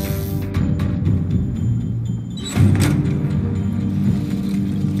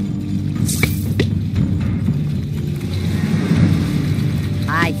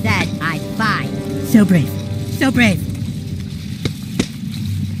 I said I'd fight. So brave. So brave.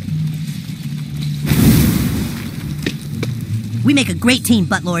 We make a great team,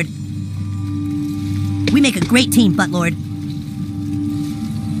 Buttlord. We make a great team, Buttlord.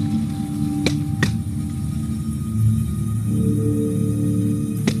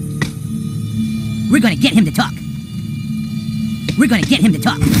 We're gonna get him to talk. We're gonna get him to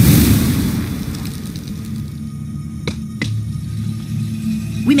talk.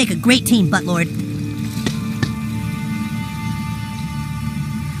 We make a great team, Buttlord.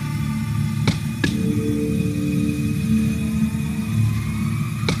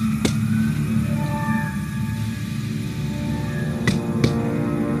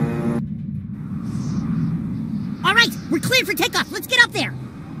 All right, we're cleared for takeoff. Let's get up there.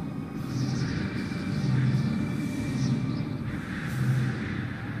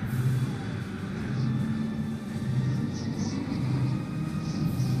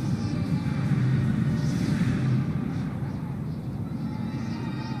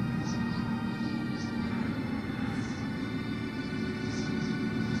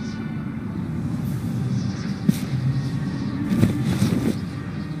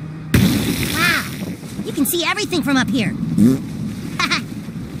 You can see everything from up here.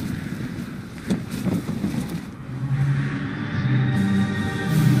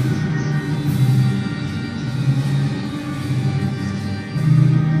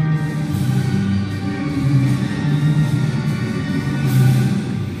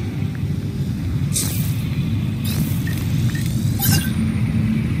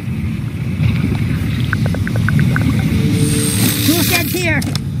 Tool shed's here.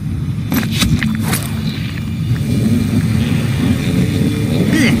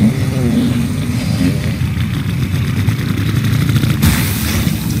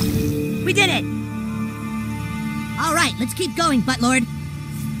 We did it! All right, let's keep going, Buttlord.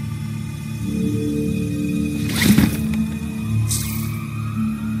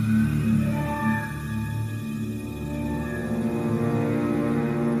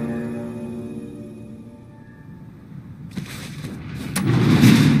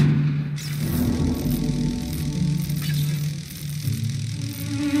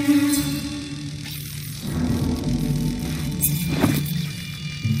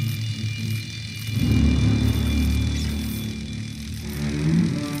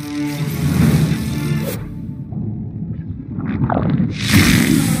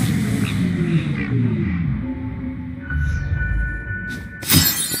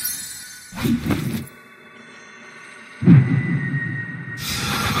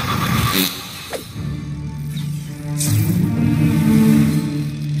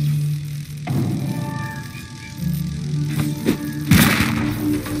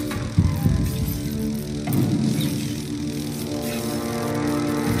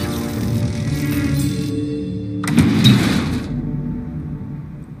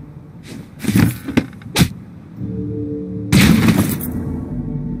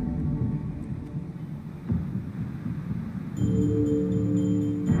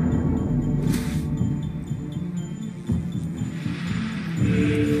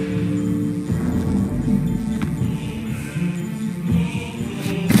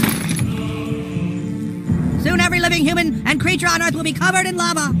 Soon every living human and creature on Earth will be covered in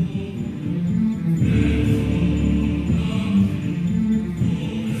lava.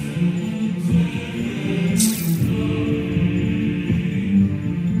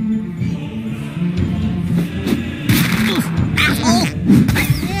 Asshole!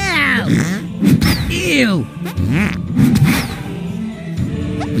 Ew!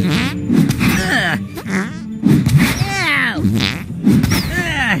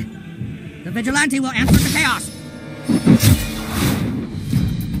 The vigilante will answer to chaos.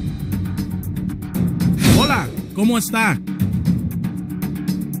 Hola, ¿cómo está?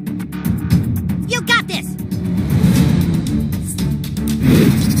 You got this!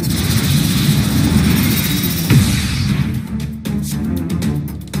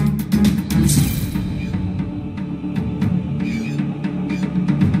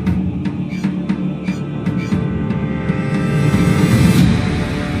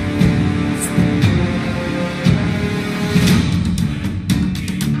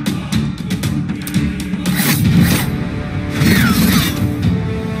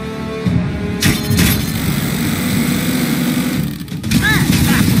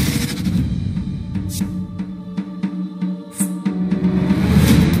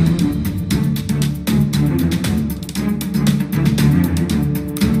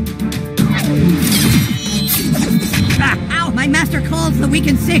 My master calls the weak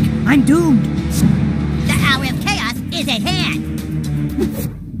and sick. I'm doomed. The hour of chaos is at hand.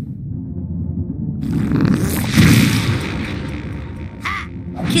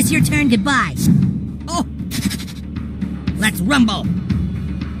 Kiss your turn goodbye. Oh! Let's rumble!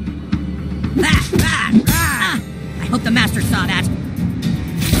 I hope the master saw that.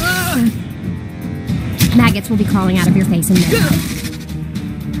 Maggots will be crawling out of your face in minutes.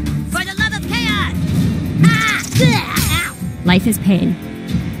 For the love of chaos! Life is pain.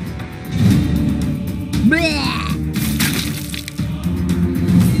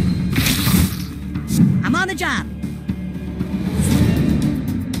 I'm on the job.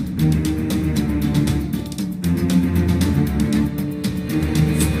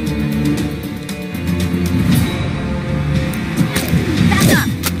 Back up!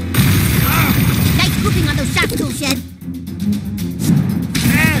 Nice grouping on those shots, tool shed.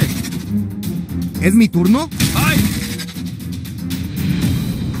 ¿Es mi turno?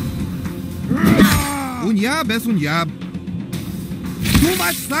 Un jab es un jab. Too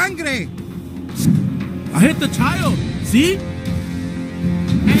much sangre! I hit the child. See?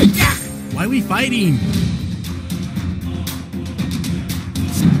 Why are we fighting?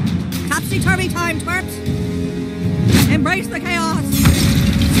 Topsy-turvy time, twerps! Embrace the chaos!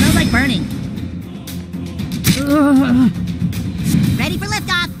 Smells like burning. Ready for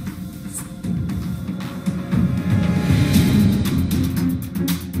liftoff!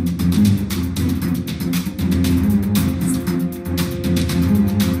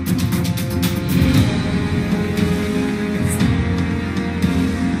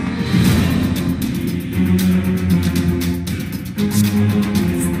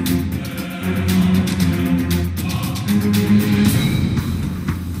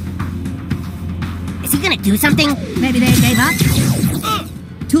 Do something? Maybe they gave up?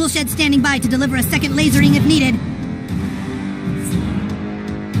 Tool shed standing by to deliver a second lasering if needed.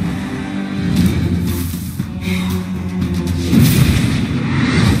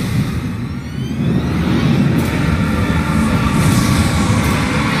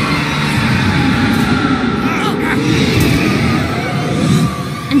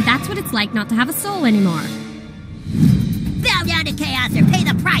 And that's what it's like not to have a soul anymore. Bow down to chaos or pay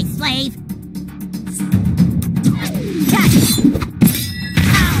the price, slave!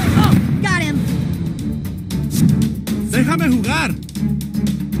 Got him! Déjame jugar.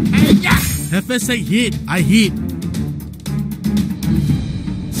 Jefe say hit. I hit.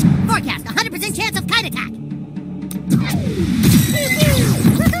 Forecast, 100% chance of kite attack!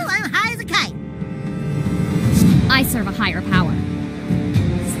 I'm high as a kite! I serve a higher power.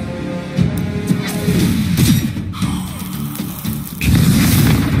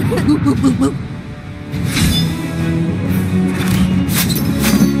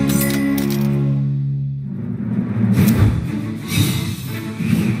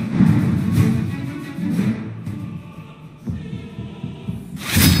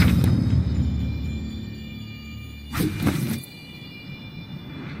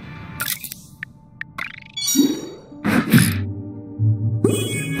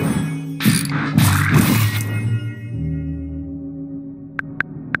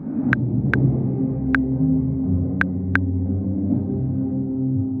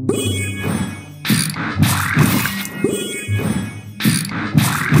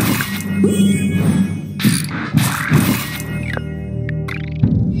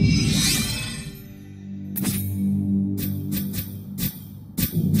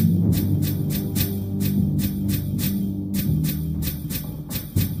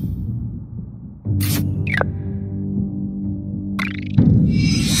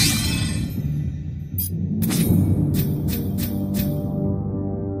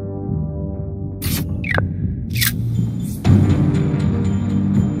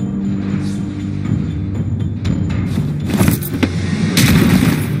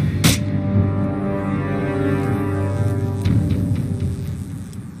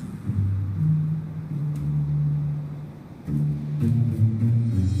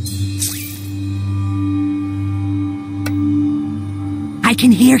 I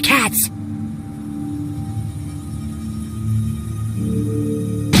can hear cats!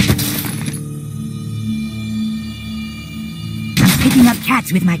 I'm picking up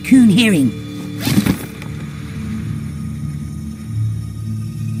cats with my coon hearing.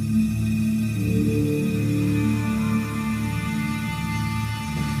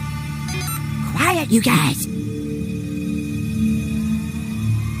 Quiet, you guys!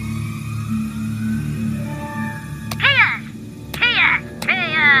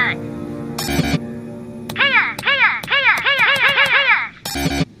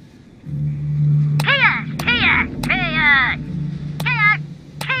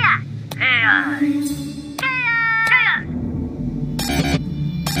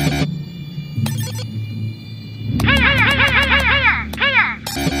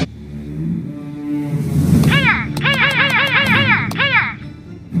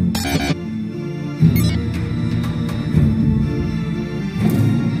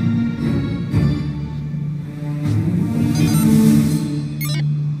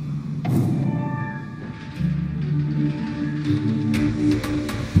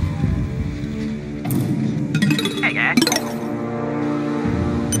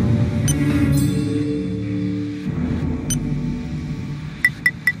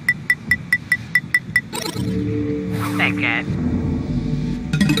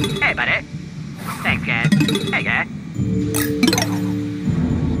 Hey, buddy. Thanks, kid. Hey, guy.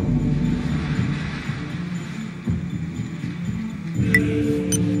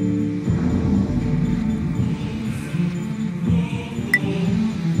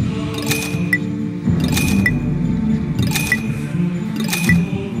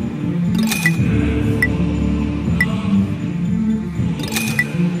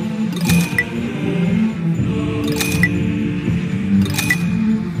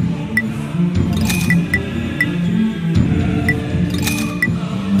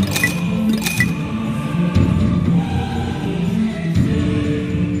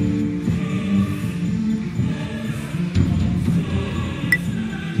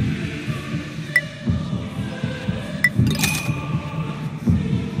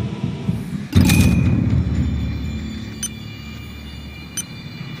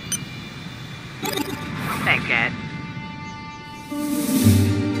 Thanks, kid.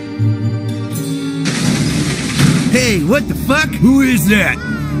 Hey, what the fuck? Who is that?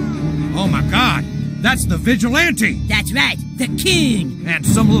 Oh my god, that's the vigilante! That's right, the king! And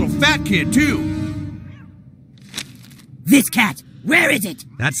some little fat kid, too. This cat, where is it?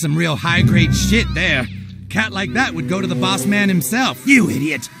 That's some real high-grade shit there. Cat like that would go to the boss man himself. You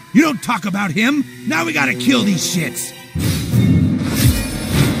idiot! You don't talk about him! Now we gotta kill these shits!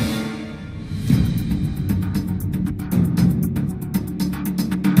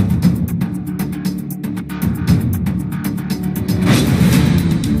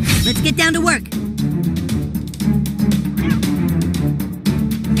 Let's get down to work.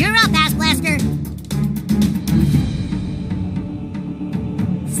 You're up, Ass Blaster.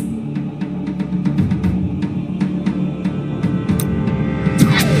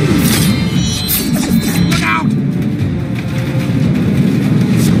 Look out!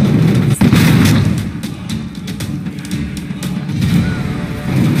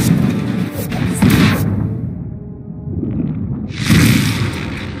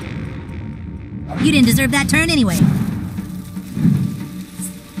 You didn't deserve that turn anyway.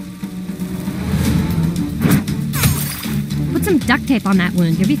 Put some duct tape on that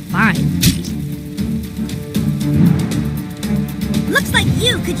wound. You'll be fine. Looks like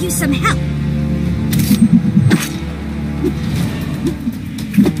you could use some help.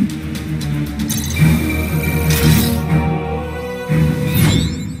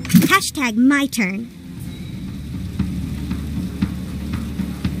 Hashtag my turn.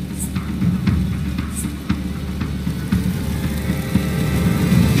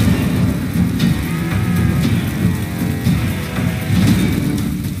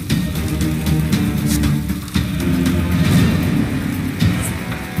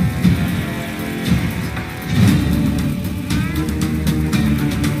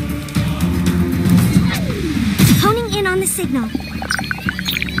 Honing in on the signal.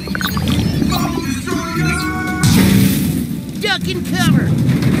 Duck and cover!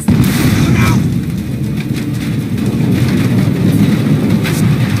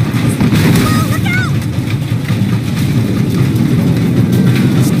 Whoa, look out!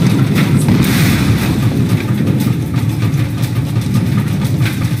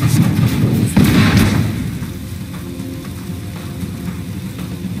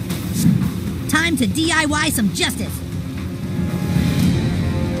 Time to DIY some justice.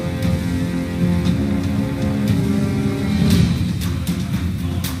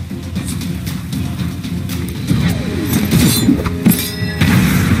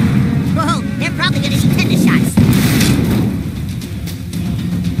 Whoa, they're probably gonna eat tetanus shots.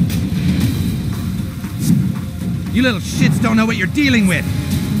 You little shits don't know what you're dealing with.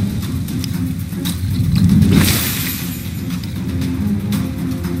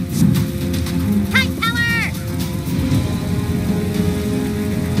 Time power!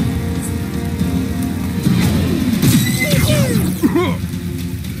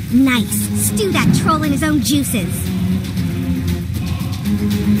 Nice. Stew that troll in his own juices.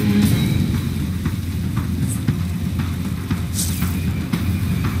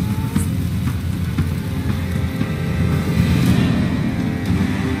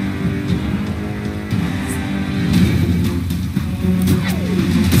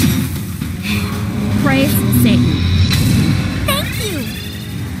 Praise Satan. Thank you.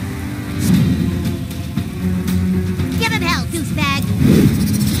 Give him hell, douchebag.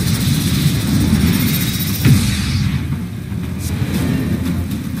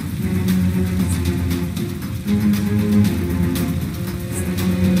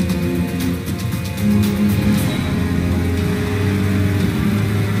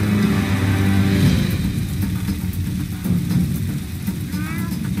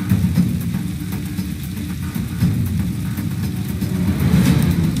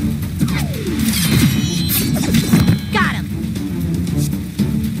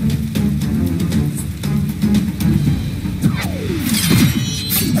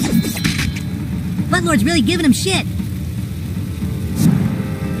 landlord's really giving him shit.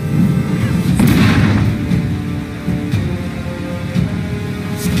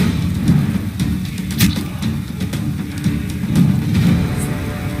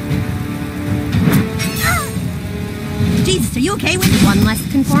 Jesus, are you okay with me? One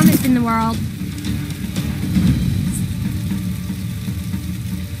less conformist in the world.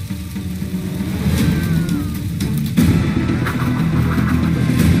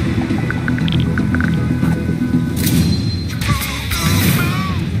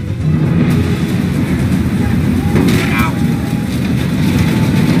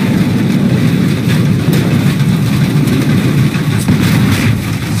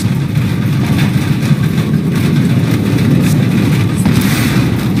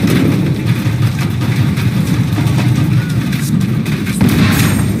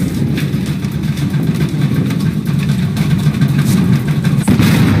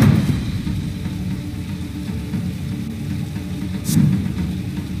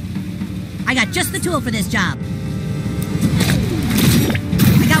 I got just the tool for this job.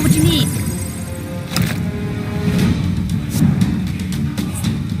 I got what you need.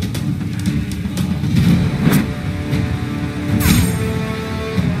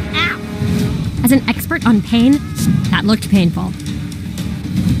 Ow! As an expert on pain, that looked painful.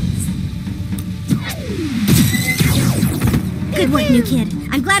 Good work, new kid.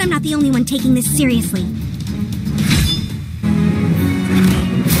 I'm glad I'm not the only one taking this seriously.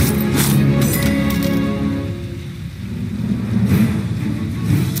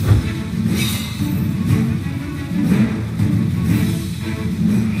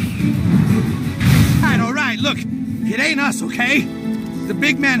 Look, it ain't us, okay? The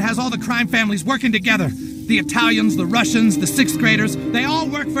big man has all the crime families working together. The Italians, the Russians, the 6th graders, they all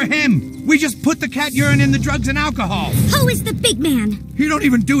work for him. We just put the cat urine in the drugs and alcohol. Who is the big man? He don't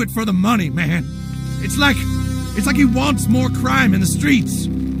even do it for the money, man. It's like he wants more crime in the streets.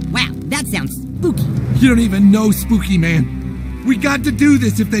 Wow, that sounds spooky. You don't even know spooky, man. We got to do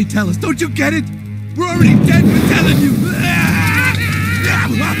this if they tell us. Don't you get it? We're already dead for telling you.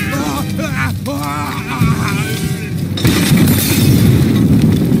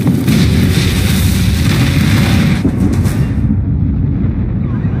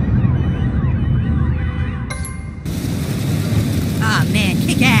 Ah, man,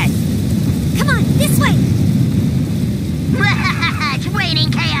 kick ass. Come on, this way. It's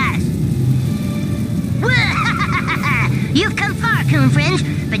raining chaos. You've come far, coon friends,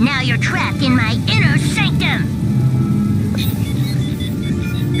 but now you're trapped in my inner sanctum.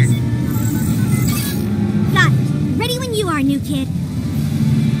 Got it. Ready when you are, new kid.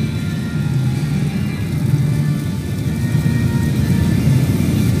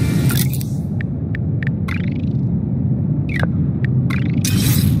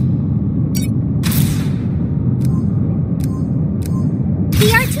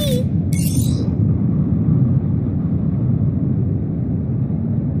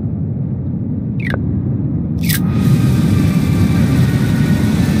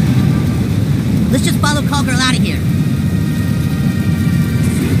 Let's just follow Call Girl out of here.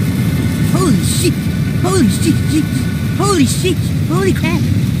 Holy shit! Holy shit! Holy shit! Holy crap!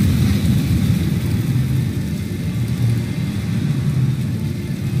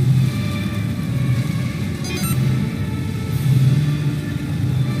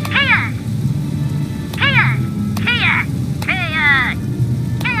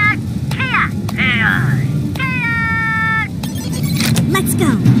 Let's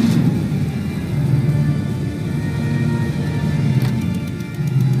go.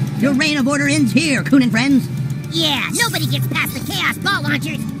 Your reign of order ends here, Coon and friends. Yeah, nobody gets past the chaos ball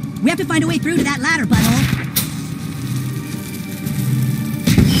launchers. We have to find a way through to that ladder, butthole.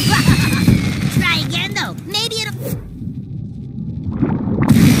 Try again, though. Maybe it'll...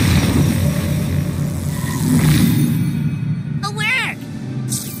 work.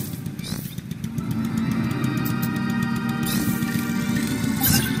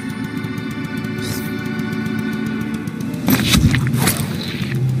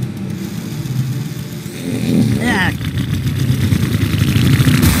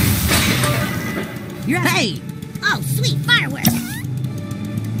 Hey! Oh, sweet fireworks.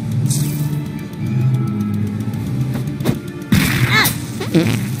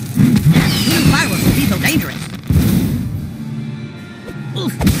 Fireworks would be so dangerous.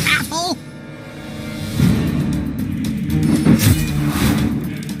 Oof, asshole!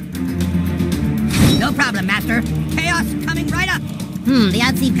 No problem, Master. Chaos coming right up. The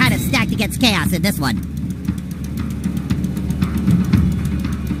odds seem kind of stacked against chaos in this one.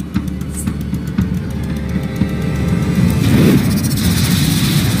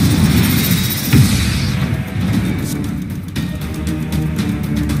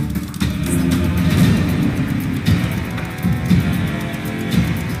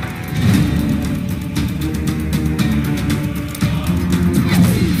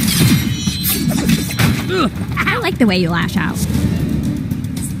 the way you lash out.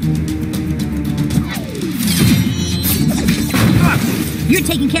 You're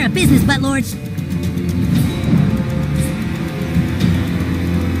taking care of business, buttlords.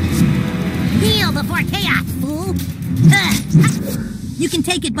 Heal before chaos, fool! You can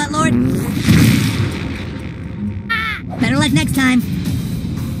take it, buttlord. Better luck next time.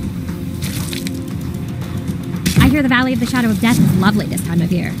 I hear the Valley of the Shadow of Death is lovely this time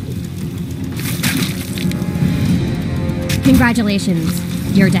of year.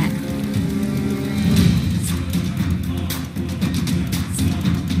 Congratulations, you're dead.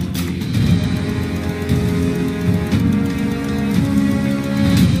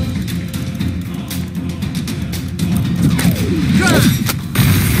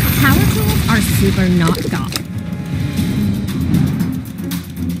 Power tools are super not goth.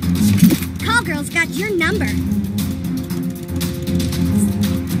 Call girl's got your number.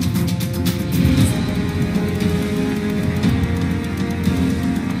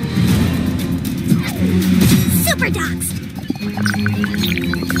 Super doxed.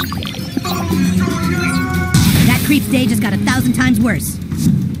 That creep's day just got 1,000 times worse.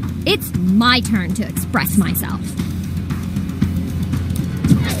 It's my turn to express myself.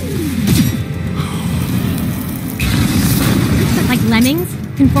 Like lemmings,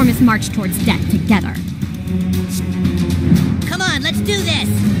 conformists march towards death together. Come on, let's do this!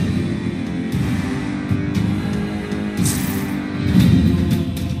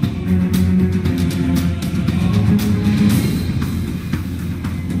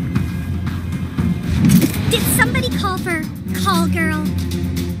 Did somebody call for call girl?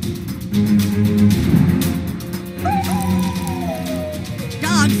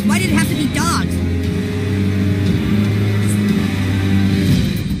 Dogs? Why did it have to be dogs?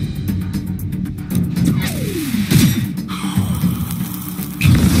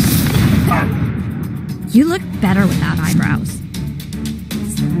 You look better without eyebrows.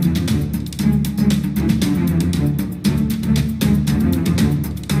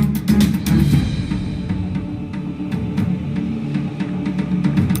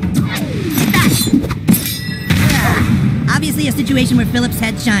 Obviously a situation where Philip's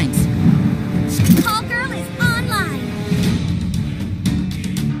head shines. Call girl is online.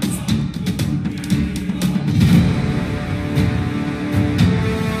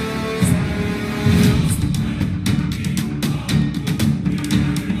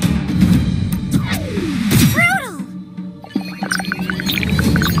 Brutal.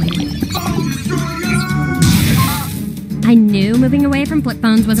 I knew moving away from flip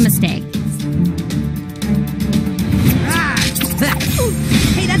phones was a mistake.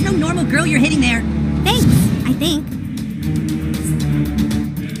 Hey, that's no normal girl you're hitting there. Thanks, I think.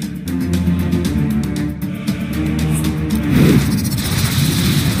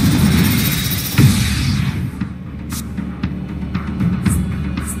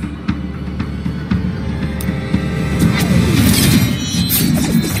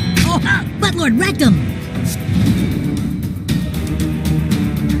 Oh, buttlord wrecked him!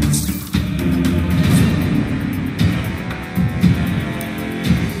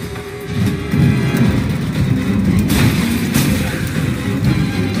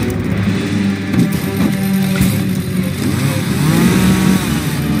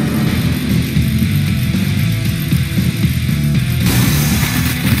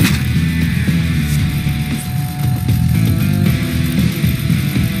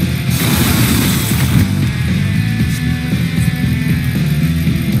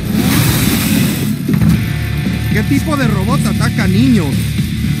 ¿Qué tipo de robot ataca niños?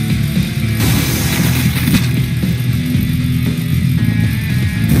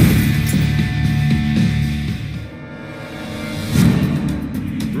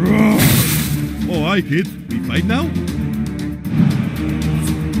 Oh, hi, kids. We fight now?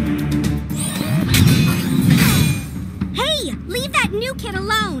 Hey, leave that new kid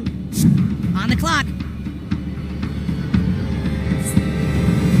alone. On the clock.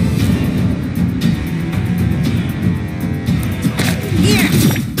 Here!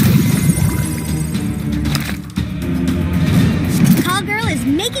 Call girl is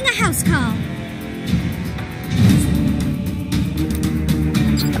making a house call.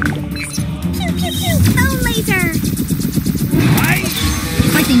 Pew pew pew! Phone laser!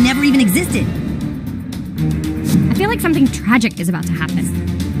 It's like they never even existed. I feel like something tragic is about to happen.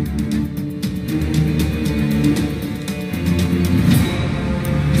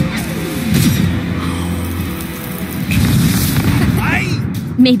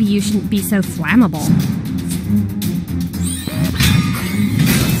 Maybe you shouldn't be so flammable.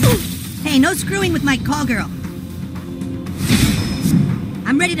 Hey, no screwing with my call girl.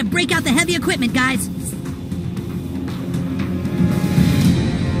 I'm ready to break out the heavy equipment, guys.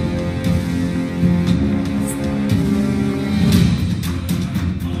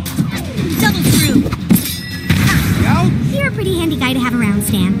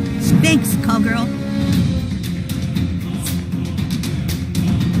 call girl.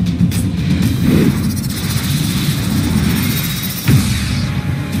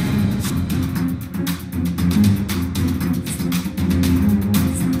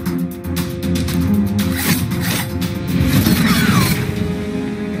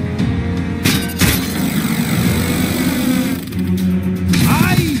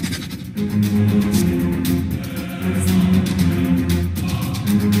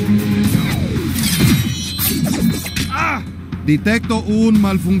 Detecto un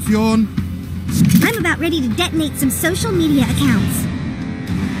malfunción. I'm about ready to detonate some social media accounts.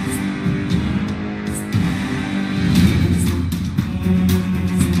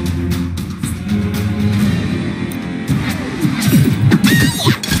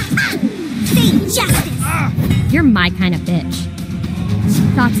 Say justice! You're my kind of bitch.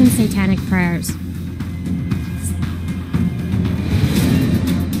 Thoughts and satanic prayers.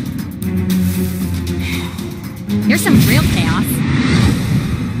 Here's some real chaos.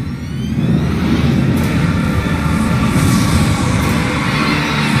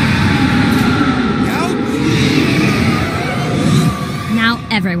 Now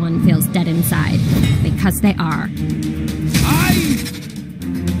everyone feels dead inside, because they are.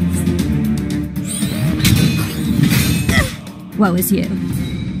 Woe is you.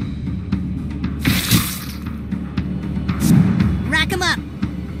 Rack 'em up!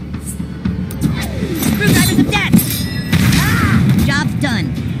 Screwdrivers of death! Job's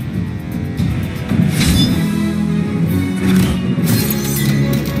done.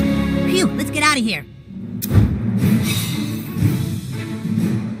 Phew, let's get out of here.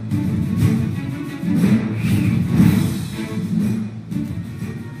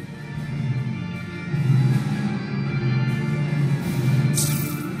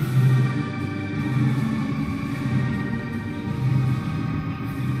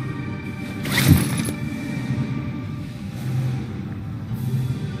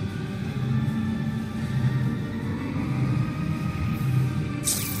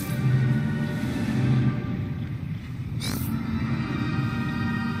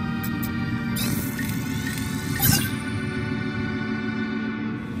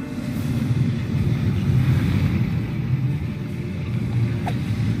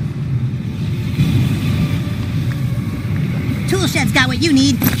 Toolshed's got what you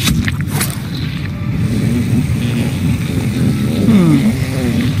need.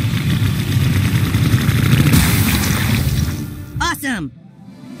 Awesome.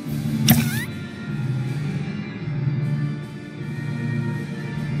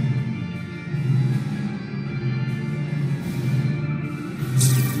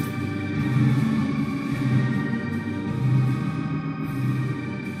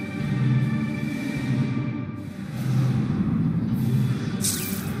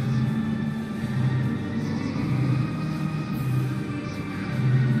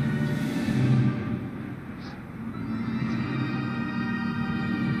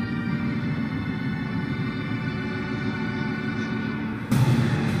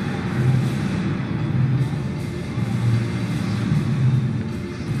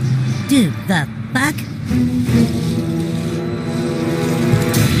 Dude, the fuck?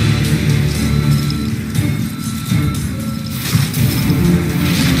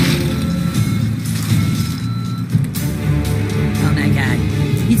 Oh my god.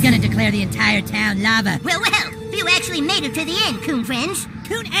 He's gonna declare the entire town lava. Well, you actually made it to the end, Coon Friends.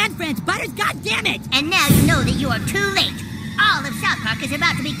 Coon and friends, Butters, goddammit! And now you know that you are too late. All of South Park is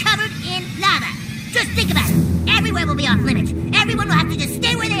about to be covered in lava. Just think about it. Everywhere will be off limits. Everyone will have to just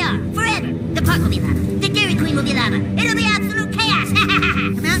stay where they are, forever. The park will be lava. The Dairy Queen will be lava. It'll be absolute chaos.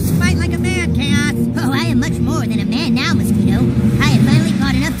 Come out and fight like a man, Chaos. Oh, I am much more than a man now, Mosquito. I have finally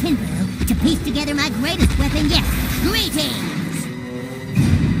caught enough tinfoil to piece together my greatest weapon yet. Greetings!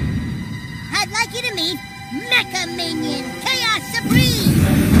 I'd like you to meet Mecha Minion Chaos Supreme!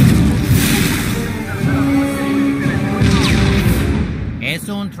 Es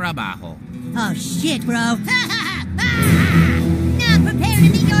un trabajo. Oh shit, bro. Now prepare to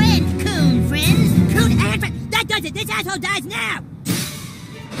meet your end, Coon Friends. Coon and friends! That does it! This asshole dies now!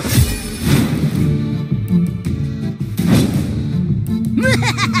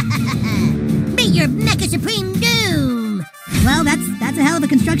 Meet your Mecha Supreme Doom! Well, that's a hell of a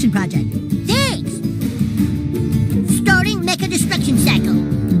construction project. Thanks! Starting Mecha Destruction Cycle.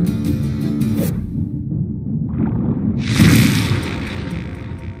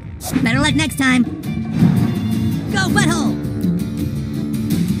 Better luck next time. Go, butthole!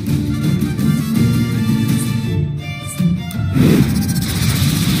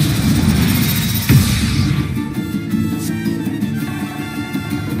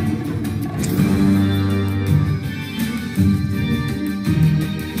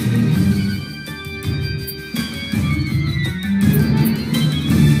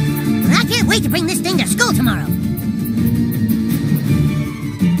 wait to bring this thing to school tomorrow.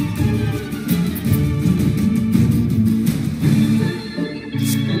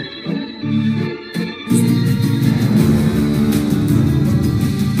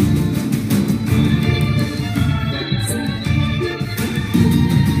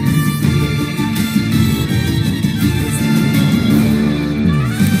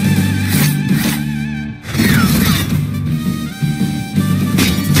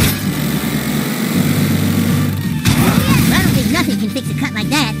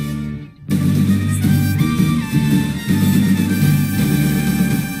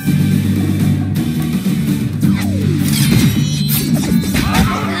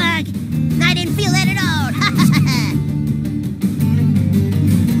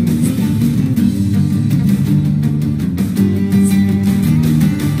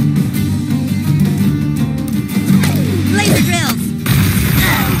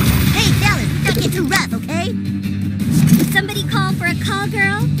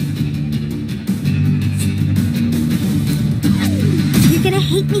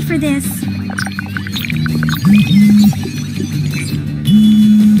 For this.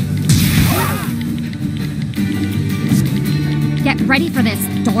 Get ready for this,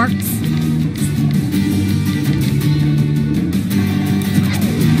 dorks.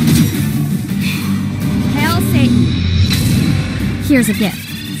 Hail Satan. Here's a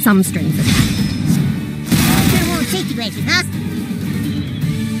gift. Some strings attached. Sure won't safety glasses, huh?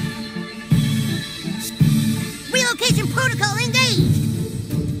 Relocation protocol engaged!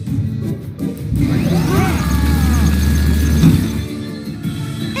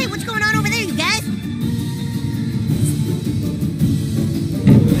 Hey, what's going on over there, you guys?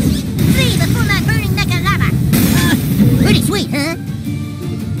 Flee before my burning neck of lava! Pretty sweet, huh?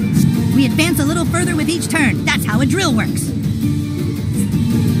 We advance a little further with each turn. That's how a drill works.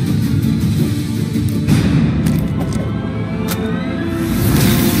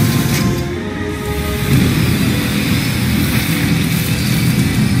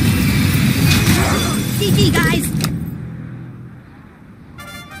 GG, guys!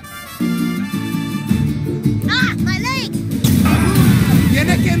 Ah, my legs!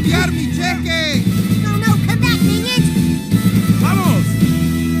 Tiene que enviar mi cheque. No, no, come back, minions! Vamos!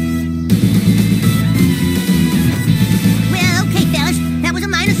 Well, okay, fellas. That was a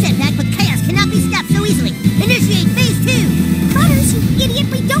minor setback, but chaos cannot be stopped so easily. Initiate phase 2! Butters, you idiot!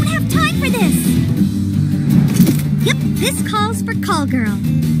 We don't have time for this! Yep, this calls for Call Girl.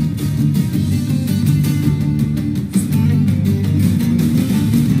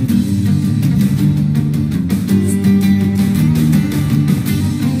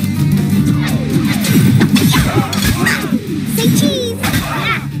 Say cheese!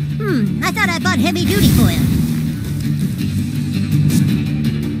 I thought I bought heavy-duty foil.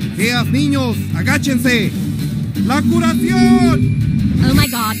 Geas, niños, agáchense. La curación. Oh my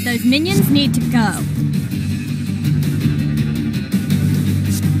god, those minions need to go.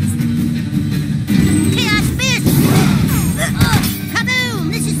 Chaos fist!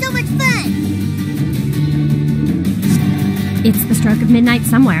 Kaboom! This is so much fun! It's the stroke of midnight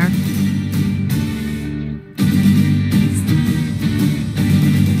somewhere.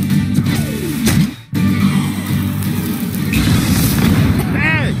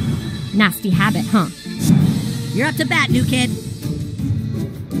 Nasty habit, huh? You're up to bat, new kid.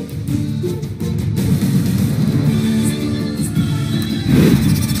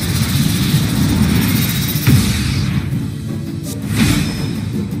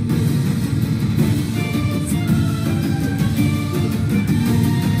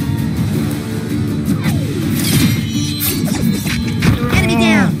 Enemy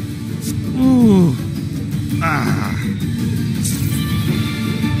down! Ooh. Ah.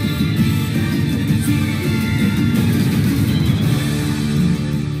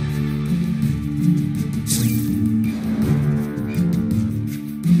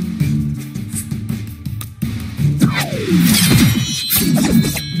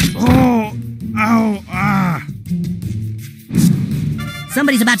 Oh, ow, ah.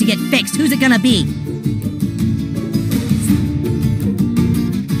 Somebody's about to get fixed. Who's it gonna be?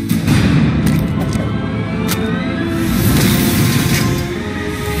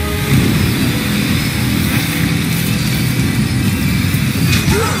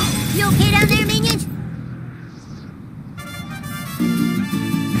 You okay down there, minions?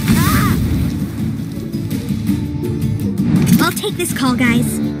 I'll take this call,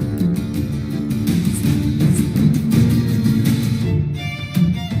 guys.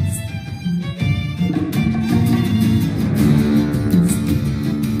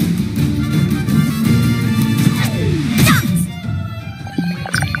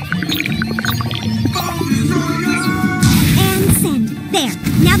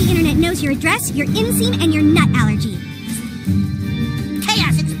 your address, your inseam, and your nut allergy.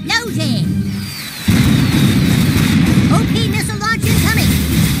 Chaos explosion! OP missile launch incoming!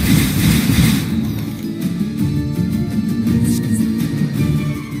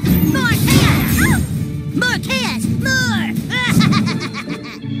 More chaos! More chaos! More!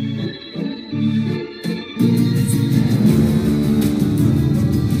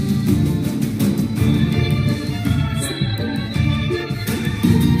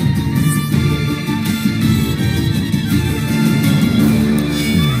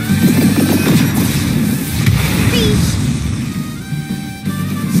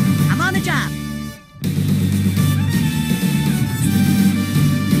 I'm on the job.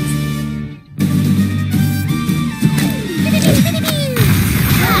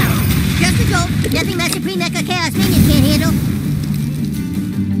 Just a joke. Nothing my Supreme Mecha Chaos Minion can't handle.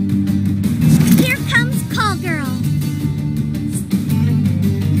 Here comes Call Girl.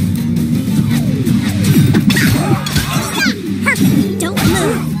 Perfect. Don't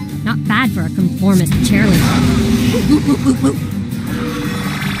move. Not bad for a conformist cheerleader.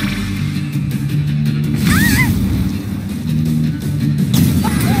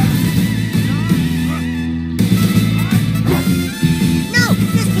 No,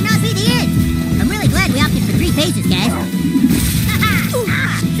 this cannot be the end. I'm really glad we opted for 3 phases, guys.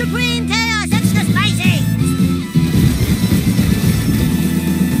 Supreme Chaos Extra Spicy!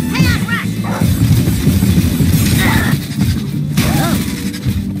 Chaos Rush!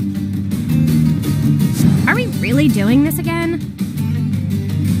 Are we really doing this again?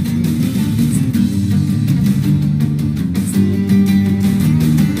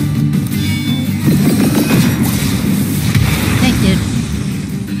 Thanks, dude.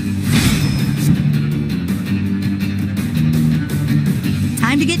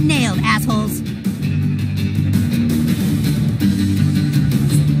 Time to get nailed, assholes.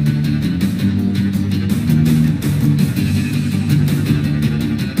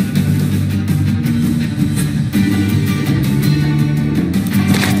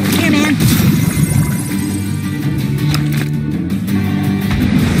 Here, man.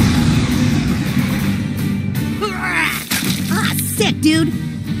 Ah, sick, dude.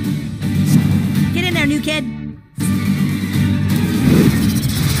 Get in there, new kid.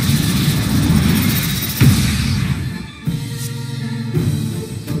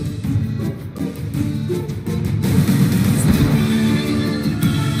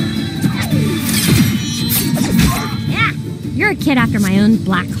 Yeah, you're a kid after my own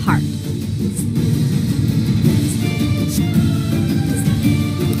black heart.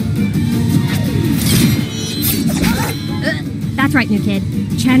 That's right, new kid.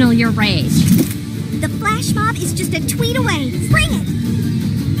 Channel your rage. The flash mob is just a tweet away. Bring it.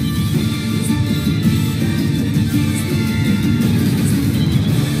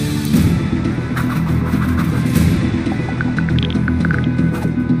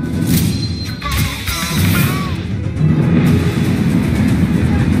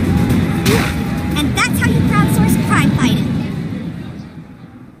 And that's how you crowdsource crime fighting.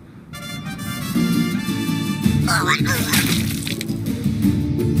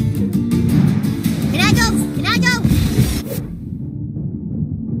 Can I go? Can I go?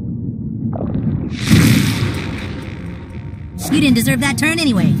 You didn't deserve that turn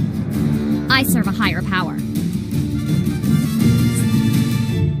anyway. I serve a higher power.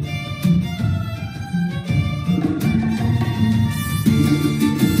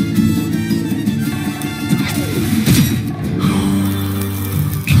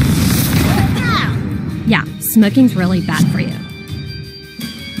 Yeah, smoking's really bad for you.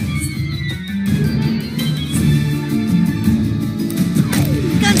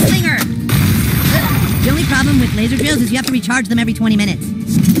 Gunslinger! The only problem with laser drills is you have to recharge them every 20 minutes.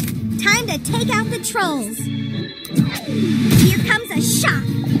 Time to take out the trolls. Here comes a shock.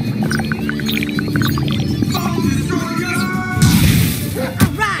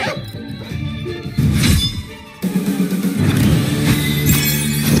 All right!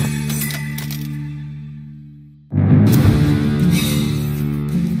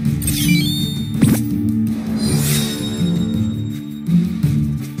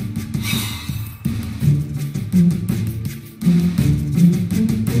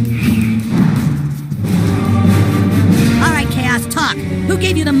 Who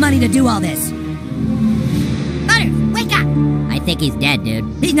gave you the money to do all this? Butter, wake up! I think he's dead, dude.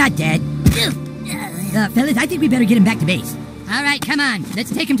 He's not dead. Fellas, I think we better get him back to base. All right, come on.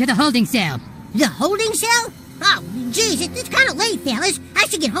 Let's take him to the holding cell. The holding cell? Oh, geez, it's kind of late, fellas. I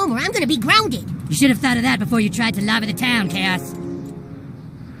should get home or I'm gonna be grounded. You should have thought of that before you tried to lava the town, Chaos.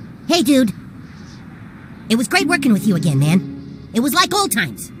 Hey, dude. It was great working with you again, man. It was like old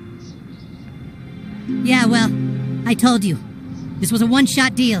times. Yeah, well, I told you. This was a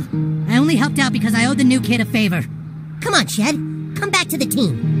one-shot deal. I only helped out because I owed the new kid a favor. Come on, Shed. Come back to the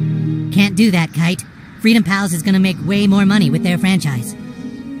team. Can't do that, Kite. Freedom Pals is gonna make way more money with their franchise.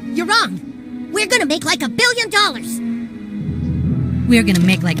 You're wrong. We're gonna make like $1 billion. We're gonna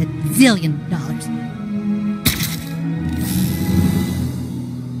make like $1 zillion.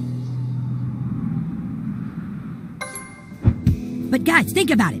 But guys, think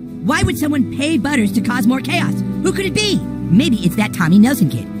about it. Why would someone pay Butters to cause more chaos? Who could it be? Maybe it's that Tommy Nelson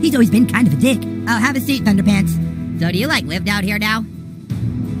kid. He's always been kind of a dick. Oh, have a seat, Thunderpants. So do you lived out here now?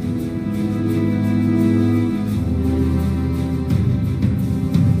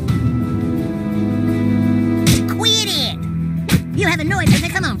 Quit it! You have annoyed me.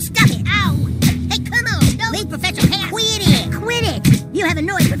 Come on, stop it! Ow! Hey, come on! No! Leave Professor Chaos! Quit it! Quit it! You have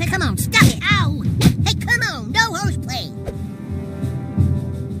annoyed me. Come on, stop it! Ow! Hey, come on! No horseplay!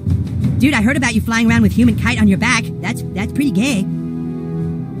 Dude, I heard about you flying around with Human Kite on your back. That's pretty gay.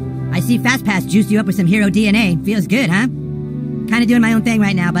 I see FastPass juiced you up with some hero DNA. Feels good, huh? Kinda doing my own thing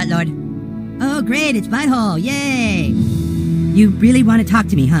right now, Buttlord. Oh, great, it's Butthole. Yay! You really want to talk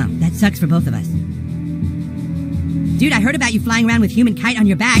to me, huh? That sucks for both of us. Dude, I heard about you flying around with Human Kite on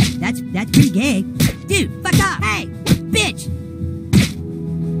your back. That's pretty gay. Dude, fuck off! Hey! Bitch!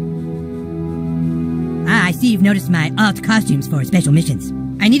 Ah, I see you've noticed my alt costumes for special missions.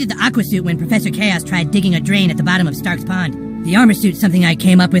 I needed the aqua suit when Professor Chaos tried digging a drain at the bottom of Stark's Pond. The armor suit's something I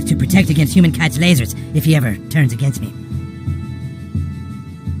came up with to protect against Human Kite's lasers, if he ever turns against me.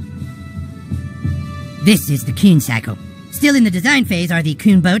 This is the Coon Cycle. Still in the design phase are the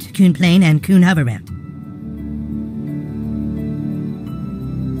Coon Boat, Coon Plane, and Coon Hoverbound.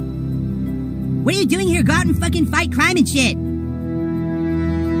 What are you doing here? Go out and fucking fight crime and shit!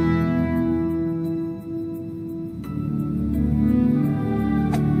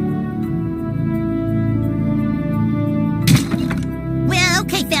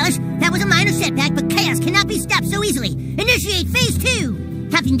 So easily. Initiate phase 2.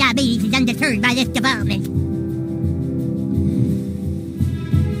 Huffing Diabetes is undeterred by this development.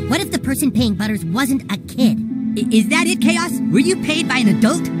 What if the person paying Butters wasn't a kid? Is that it, Chaos? Were you paid by an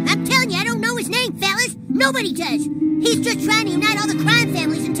adult? I'm telling you, I don't know his name, fellas. Nobody does. He's just trying to unite all the crime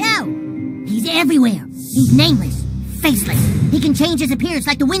families in town. He's everywhere. He's nameless, faceless. He can change his appearance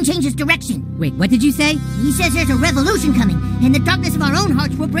like the wind changes direction. Wait, what did you say? He says there's a revolution coming, and the darkness of our own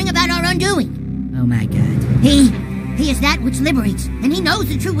hearts will bring about our undoing. Oh my god. He is that which liberates, and he knows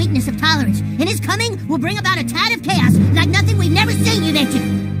the true weakness of tolerance, and his coming will bring about a tide of chaos like nothing we've never seen you there to.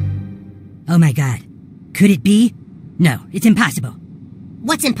 Oh my god. Could it be? No, it's impossible.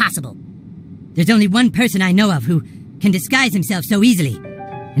 What's impossible? There's only one person I know of who can disguise himself so easily,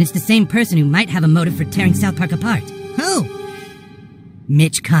 and it's the same person who might have a motive for tearing South Park apart. Who?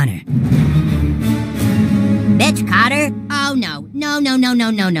 Mitch Connor. Mitch Connor? Oh, no.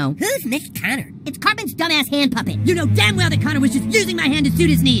 No. Who's Mitch Connor? It's Cartman's dumbass hand puppet. You know damn well that Connor was just using my hand to suit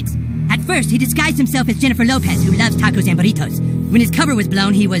his needs. At first, he disguised himself as Jennifer Lopez, who loves tacos and burritos. When his cover was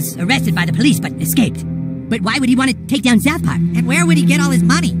blown, he was arrested by the police, but escaped. But why would he want to take down South Park? And where would he get all his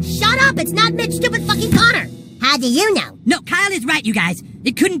money? Shut up! It's not Mitch stupid fucking Connor! How do you know? No, Kyle is right, you guys.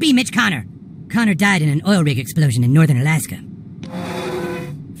 It couldn't be Mitch Connor. Connor died in an oil rig explosion in northern Alaska.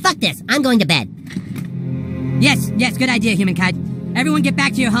 Fuck this. I'm going to bed. Yes, good idea, Human Kite. Everyone get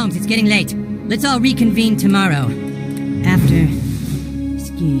back to your homes. It's getting late. Let's all reconvene tomorrow. After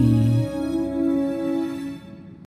ski.